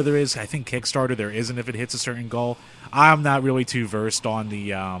 Indiegogo there is. I think Kickstarter there isn't if it hits a certain goal. I'm not really too versed on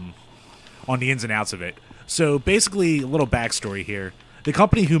the ins and outs of it. So basically, a little backstory here. The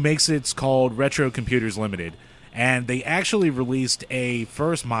company who makes it's called Retro Computers Limited. And they actually released a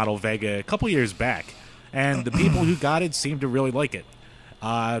first model Vega a couple years back. And the people who got it seem to really like it.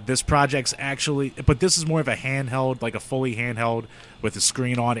 This project's actually... But this is more of a handheld, like a fully handheld with a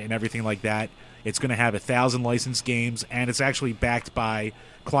screen on it and everything like that. It's going to have 1,000 licensed games. And it's actually backed by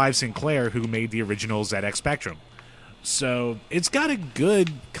Clive Sinclair, who made the original ZX Spectrum. So it's got a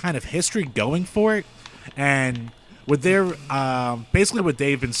good kind of history going for it. And... What they're basically what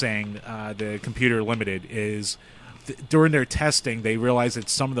they've been saying, the Computer Limited, is during their testing they realized that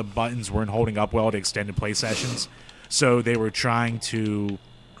some of the buttons weren't holding up well to extended play sessions, so they were trying to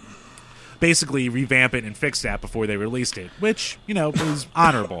basically revamp it and fix that before they released it, which was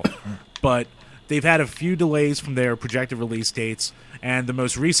honorable. But they've had a few delays from their projected release dates, and the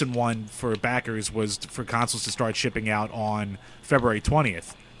most recent one for backers was for consoles to start shipping out on February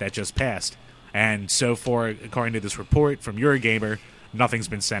 20th. That just passed. And so far, according to this report from Eurogamer, nothing's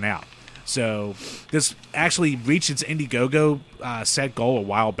been sent out. So this actually reached its Indiegogo set goal a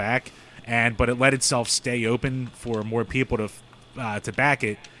while back, but it let itself stay open for more people to back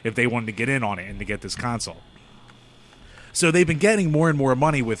it if they wanted to get in on it and to get this console. So they've been getting more and more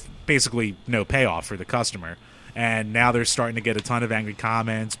money with basically no payoff for the customer. And now they're starting to get a ton of angry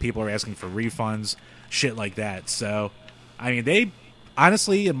comments. People are asking for refunds, shit like that. So, I mean,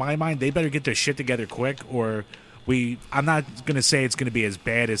 honestly, in my mind, they better get their shit together quick, or I'm not going to say it's going to be as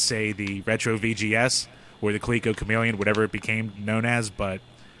bad as, say, the Retro VGS or the Coleco Chameleon, whatever it became known as, but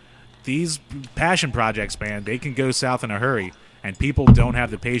these passion projects, man, they can go south in a hurry, and people don't have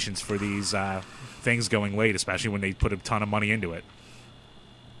the patience for these things going late, especially when they put a ton of money into it.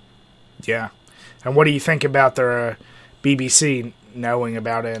 Yeah. And what do you think about their BBC knowing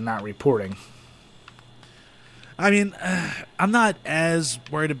about it and not reporting? I mean, I'm not as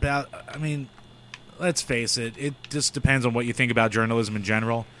worried about... I mean, let's face it. It just depends on what you think about journalism in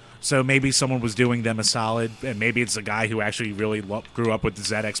general. So maybe someone was doing them a solid, and maybe it's a guy who actually really grew up with the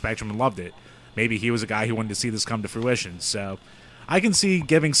ZX Spectrum and loved it. Maybe he was a guy who wanted to see this come to fruition. So I can see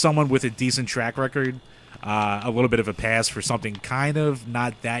giving someone with a decent track record a little bit of a pass for something kind of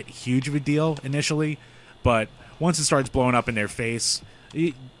not that huge of a deal initially. But once it starts blowing up in their face,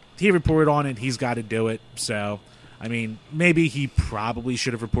 he reported on it, he's got to do it. So... I mean, maybe he probably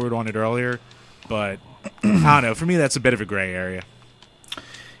should have reported on it earlier, but I don't know. For me, that's a bit of a gray area.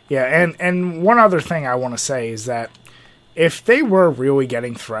 Yeah, and one other thing I want to say is that if they were really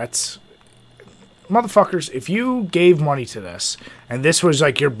getting threats, motherfuckers, if you gave money to this, and this was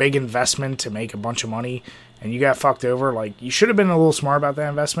like your big investment to make a bunch of money, and you got fucked over, like, you should have been a little smart about that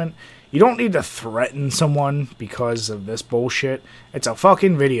investment. You don't need to threaten someone because of this bullshit. It's a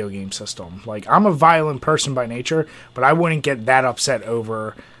fucking video game system. Like, I'm a violent person by nature, but I wouldn't get that upset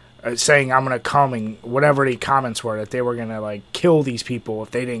over saying I'm going to come and whatever the comments were, that they were going to, like, kill these people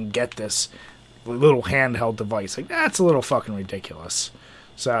if they didn't get this little handheld device. Like, that's a little fucking ridiculous.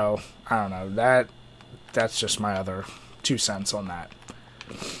 So, I don't know. That's just my other 2 cents on that.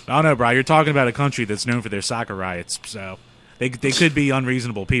 I don't know, bro. You're talking about a country that's known for their soccer riots, so they could be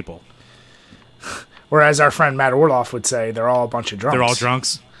unreasonable people. Whereas our friend Matt Orloff would say they're all a bunch of drunks. They're all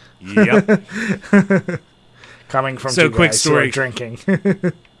drunks? Yep. Coming from two quick guys story. who are drinking.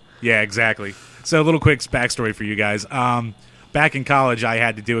 Yeah, exactly. So a little quick backstory for you guys. Back in college, I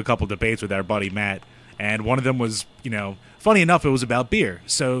had to do a couple debates with our buddy Matt, and one of them was, funny enough, it was about beer.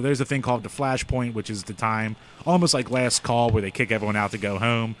 So there's a thing called the Flashpoint, which is the time, almost like last call, where they kick everyone out to go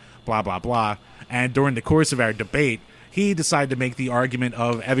home, blah, blah, blah. And during the course of our debate, he decided to make the argument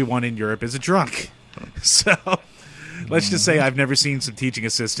of everyone in Europe is a drunk. So let's just say I've never seen some teaching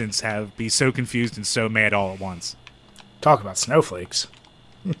assistants be so confused and so mad all at once. Talk about snowflakes.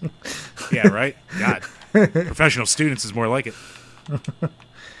 Yeah, right? God. Professional students is more like it.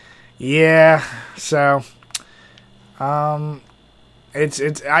 Yeah, so I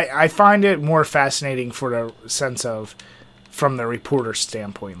find it more fascinating for the sense of from the reporter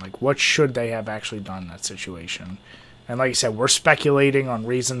standpoint, like what should they have actually done in that situation. And like I said, we're speculating on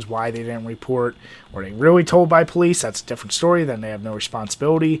reasons why they didn't report. Were they really told by police? That's a different story. Then they have no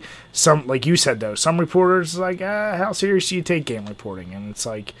responsibility. Some, like you said though, some reporters like, how serious do you take game reporting? And it's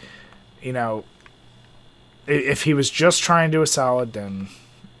like, you know, if he was just trying to do a solid, then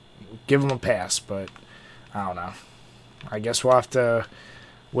give him a pass. But I don't know. I guess we'll have to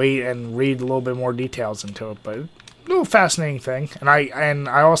wait and read a little bit more details into it. But a little fascinating thing. And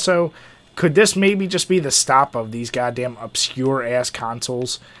I also, could this maybe just be the stop of these goddamn obscure ass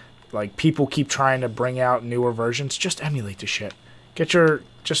consoles? Like, people keep trying to bring out newer versions. Just emulate the shit.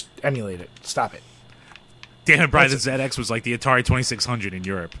 Just emulate it. Stop it. Damn it, Brian, the ZX was like the Atari 2600 in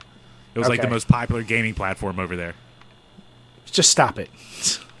Europe. It was like the most popular gaming platform over there. Just stop it.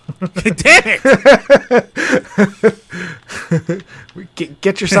 Damn it!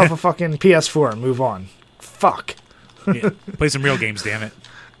 Get yourself a fucking PS4 and move on. Fuck. Yeah, play some real games, damn it.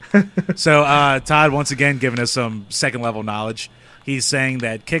 So, Todd, once again, giving us some second-level knowledge. He's saying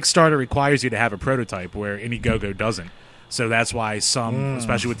that Kickstarter requires you to have a prototype where Indiegogo doesn't. So that's why some,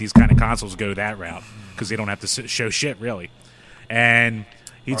 especially with these kind of consoles, go that route, because they don't have to show shit, really. And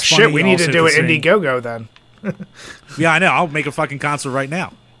it's funny shit, we need to do it Indiegogo, then. Yeah, I know. I'll make a fucking console right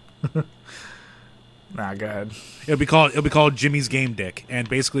now. Nah, go ahead. It'll be called Jimmy's Game Dick, and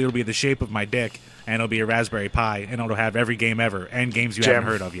basically it'll be the shape of my dick, and it'll be a Raspberry Pi, and it'll have every game ever, and games you haven't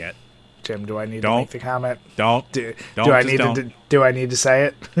heard of yet. Jim, do I need to make the comment? Do I need to say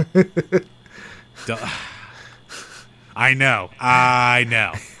it? I know.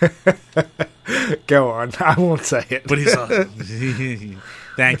 Go on. I won't say it. But he's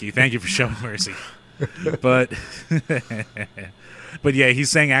thank you for showing mercy. But yeah, he's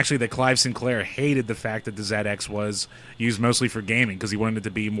saying actually that Clive Sinclair hated the fact that the ZX was used mostly for gaming because he wanted it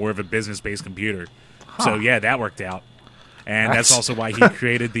to be more of a business-based computer. Huh. So yeah, that worked out. And that's also why he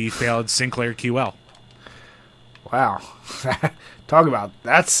created the failed Sinclair QL. Wow. Talk about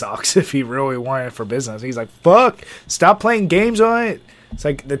that sucks if he really wanted it for business. He's like, fuck, stop playing games on it. It's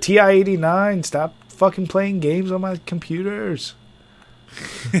like the TI-89, stop fucking playing games on my computers.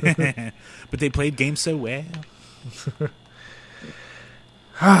 But they played games so well.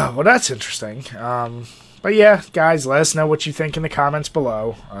 Well, that's interesting. But yeah, guys, let us know what you think in the comments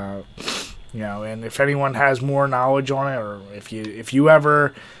below. And if anyone has more knowledge on it, or if you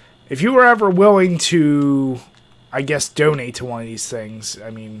were ever willing to, I guess, donate to one of these things, I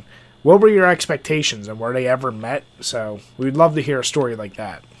mean, what were your expectations and were they ever met? So we'd love to hear a story like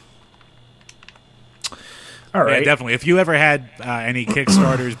that. All right. Yeah, definitely. If you ever had any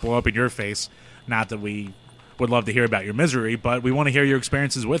Kickstarters blow up in your face, not that we would love to hear about your misery, but we want to hear your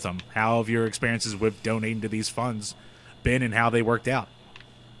experiences with them. How have your experiences with donating to these funds been and how they worked out?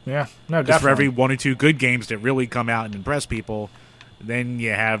 Yeah, no, definitely. Because for every one or two good games that really come out and impress people, then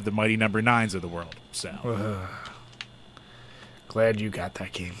you have the mighty number 9s of the world. So, glad you got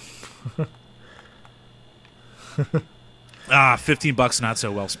that game. $15 not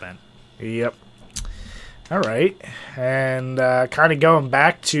so well spent. Yep. All right, and kind of going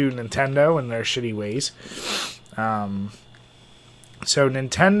back to Nintendo and their shitty ways. So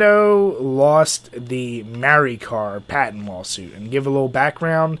Nintendo lost the Maricar patent lawsuit. And give a little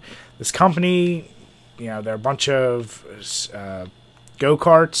background, this company, they're a bunch of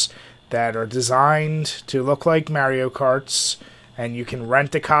go-karts that are designed to look like Mario Karts, and you can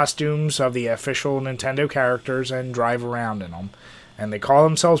rent the costumes of the official Nintendo characters and drive around in them. And they call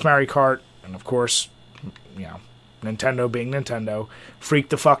themselves Mario Kart, and of course, Nintendo being Nintendo,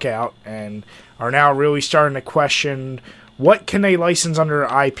 freaked the fuck out and are now really starting to question what can they license under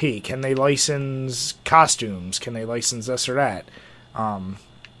IP? Can they license costumes? Can they license this or that?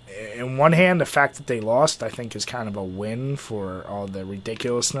 In one hand, the fact that they lost, I think, is kind of a win for all the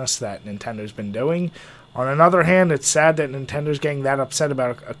ridiculousness that Nintendo's been doing. On another hand, it's sad that Nintendo's getting that upset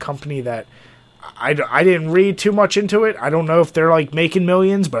about a company that I didn't read too much into it. I don't know if they're like making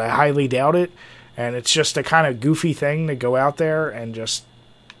millions, but I highly doubt it. And it's just a kind of goofy thing to go out there and just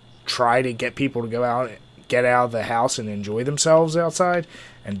try to get people to go out, get out of the house and enjoy themselves outside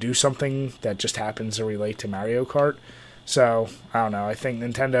and do something that just happens to relate to Mario Kart. So, I don't know. I think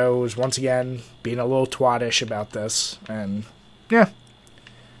Nintendo is once again being a little twatish about this. And, yeah.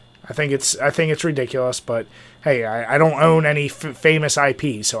 I think it's ridiculous, but hey, I don't own any famous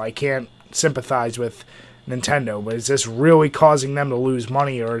IP, so I can't sympathize with Nintendo, but is this really causing them to lose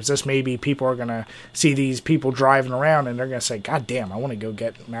money, or is this maybe people are going to see these people driving around and they're going to say, God damn, I want to go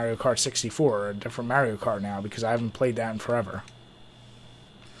get Mario Kart 64 or a different Mario Kart now because I haven't played that in forever.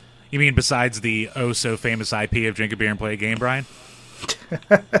 You mean besides the oh-so-famous IP of drink a beer and play a game, Brian?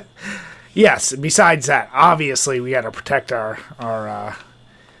 Yes, besides that, obviously we got to protect our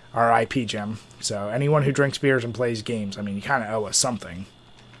IP, Jim. So anyone who drinks beers and plays games, I mean, you kind of owe us something.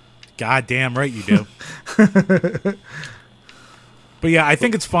 God damn right you do. But yeah, I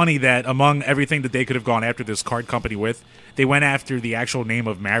think it's funny that among everything that they could have gone after this card company with, they went after the actual name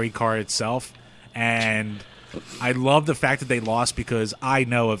of Maricar itself. And I love the fact that they lost because I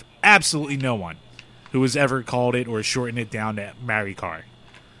know of absolutely no one who has ever called it or shortened it down to Maricar.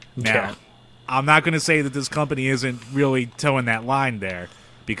 Now, Yeah. I'm not going to say that this company isn't really towing that line there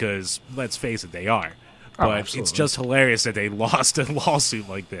because, let's face it, they are. But it's absolutely. just hilarious that they lost a lawsuit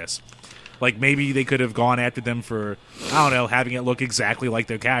like this. Like, maybe they could have gone after them for, I don't know, having it look exactly like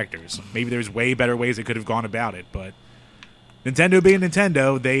their characters. Maybe there's way better ways they could have gone about it, but Nintendo being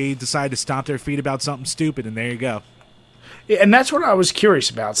Nintendo, they decided to stomp their feet about something stupid, and there you go. Yeah, and that's what I was curious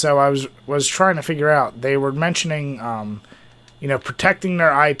about. So I was trying to figure out. They were mentioning, protecting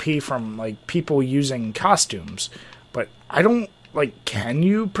their IP from like people using costumes, but I don't like. Can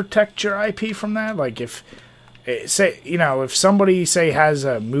you protect your IP from that? Like if if somebody has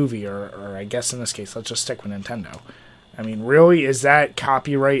a movie or I guess in this case, let's just stick with Nintendo. I mean, really, is that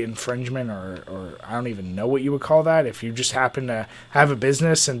copyright infringement or I don't even know what you would call that? If you just happen to have a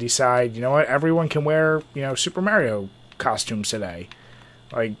business and decide, you know what, everyone can wear, Super Mario costumes today.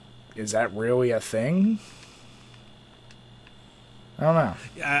 Like, is that really a thing? I don't know.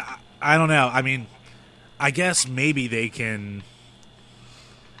 I don't know. I mean, I guess maybe they can.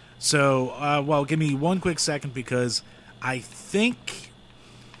 So, give me one quick second because I think.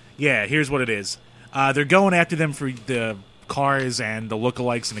 Yeah, here's what it is. They're going after them for the cars and the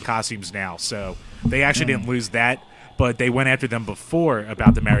lookalikes and the costumes now. So they actually didn't lose that, but they went after them before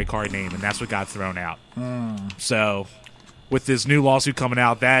about the Maricar name, and that's what got thrown out. So with this new lawsuit coming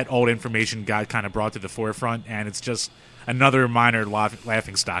out, that old information got kind of brought to the forefront, and it's just another minor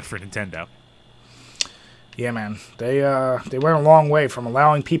laughing stock for Nintendo. Yeah, man. They went a long way from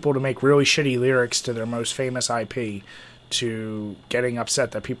allowing people to make really shitty lyrics to their most famous IP to getting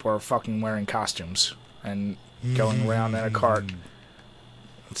upset that people are fucking wearing costumes and going around in a cart.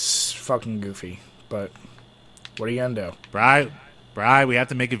 It's fucking goofy, but what are you gonna do? Bri, we have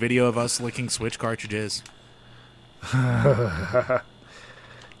to make a video of us licking Switch cartridges. Don't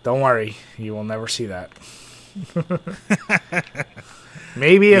worry, you will never see that.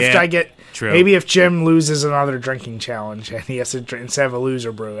 Maybe if Jim loses another drinking challenge and he has to instead of a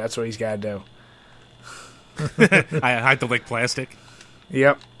loser brew, that's what he's got to do. I had to lick plastic.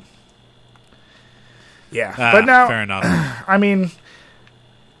 Yep. Yeah, but now, fair enough. I mean,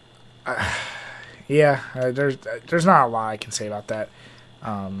 there's not a lot I can say about that.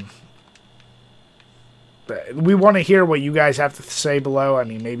 But we want to hear what you guys have to say below. I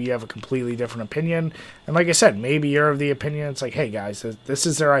mean, maybe you have a completely different opinion, and like I said, maybe you're of the opinion it's like, hey guys, this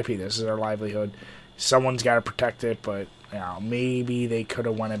is their IP, this is their livelihood. Someone's got to protect it, but maybe they could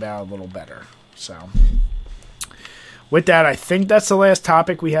have went about it a little better. So. With that, I think that's the last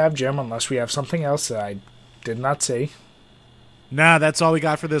topic we have, Jim, unless we have something else that I did not see. Nah, that's all we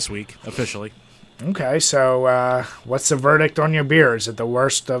got for this week, officially. Okay, so what's the verdict on your beer? Is it the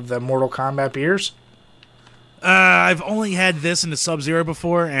worst of the Mortal Kombat beers? I've only had this in the Sub-Zero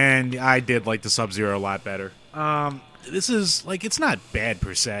before, and I did like the Sub-Zero a lot better. This is, it's not bad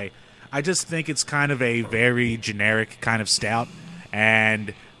per se. I just think it's kind of a very generic kind of stout,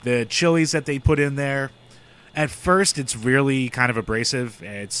 and the chilies that they put in there, at first, it's really kind of abrasive.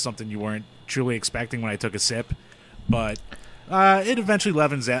 It's something you weren't truly expecting when I took a sip. But it eventually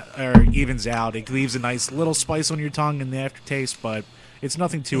evens out. It leaves a nice little spice on your tongue in the aftertaste, but it's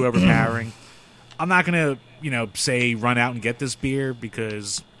nothing too overpowering. I'm not going to, say run out and get this beer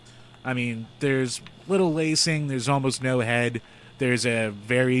because, I mean, there's little lacing. There's almost no head. There's a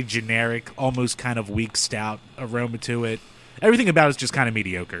very generic, almost kind of weak stout aroma to it. Everything about it's just kind of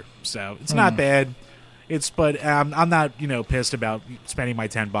mediocre. So it's not bad. But I'm not, pissed about spending my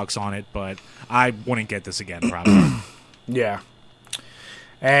 $10 on it, but I wouldn't get this again, probably. Yeah.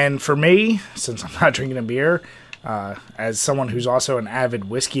 And for me, since I'm not drinking a beer, as someone who's also an avid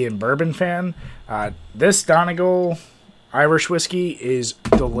whiskey and bourbon fan, this Donegal Irish whiskey is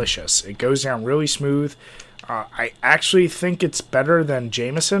delicious. It goes down really smooth. I actually think it's better than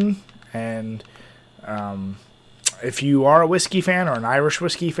Jameson, and if you are a whiskey fan or an Irish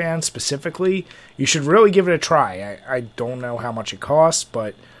whiskey fan specifically, you should really give it a try. I don't know how much it costs,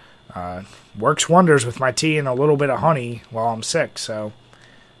 but works wonders with my tea and a little bit of honey while I'm sick, so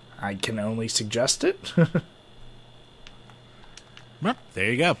I can only suggest it. Well,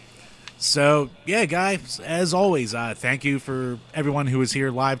 there you go. So, yeah, guys, as always, thank you for everyone who is here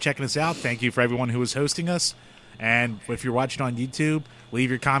live checking us out. Thank you for everyone who is hosting us. And if you're watching on YouTube,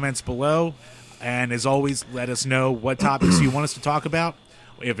 leave your comments below. And as always, let us know what topics you want us to talk about.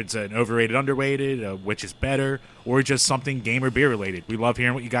 If it's an overrated, underrated, which is better, or just something game or beer related. We love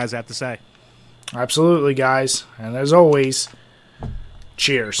hearing what you guys have to say. Absolutely, guys. And as always,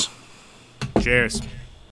 cheers. Cheers.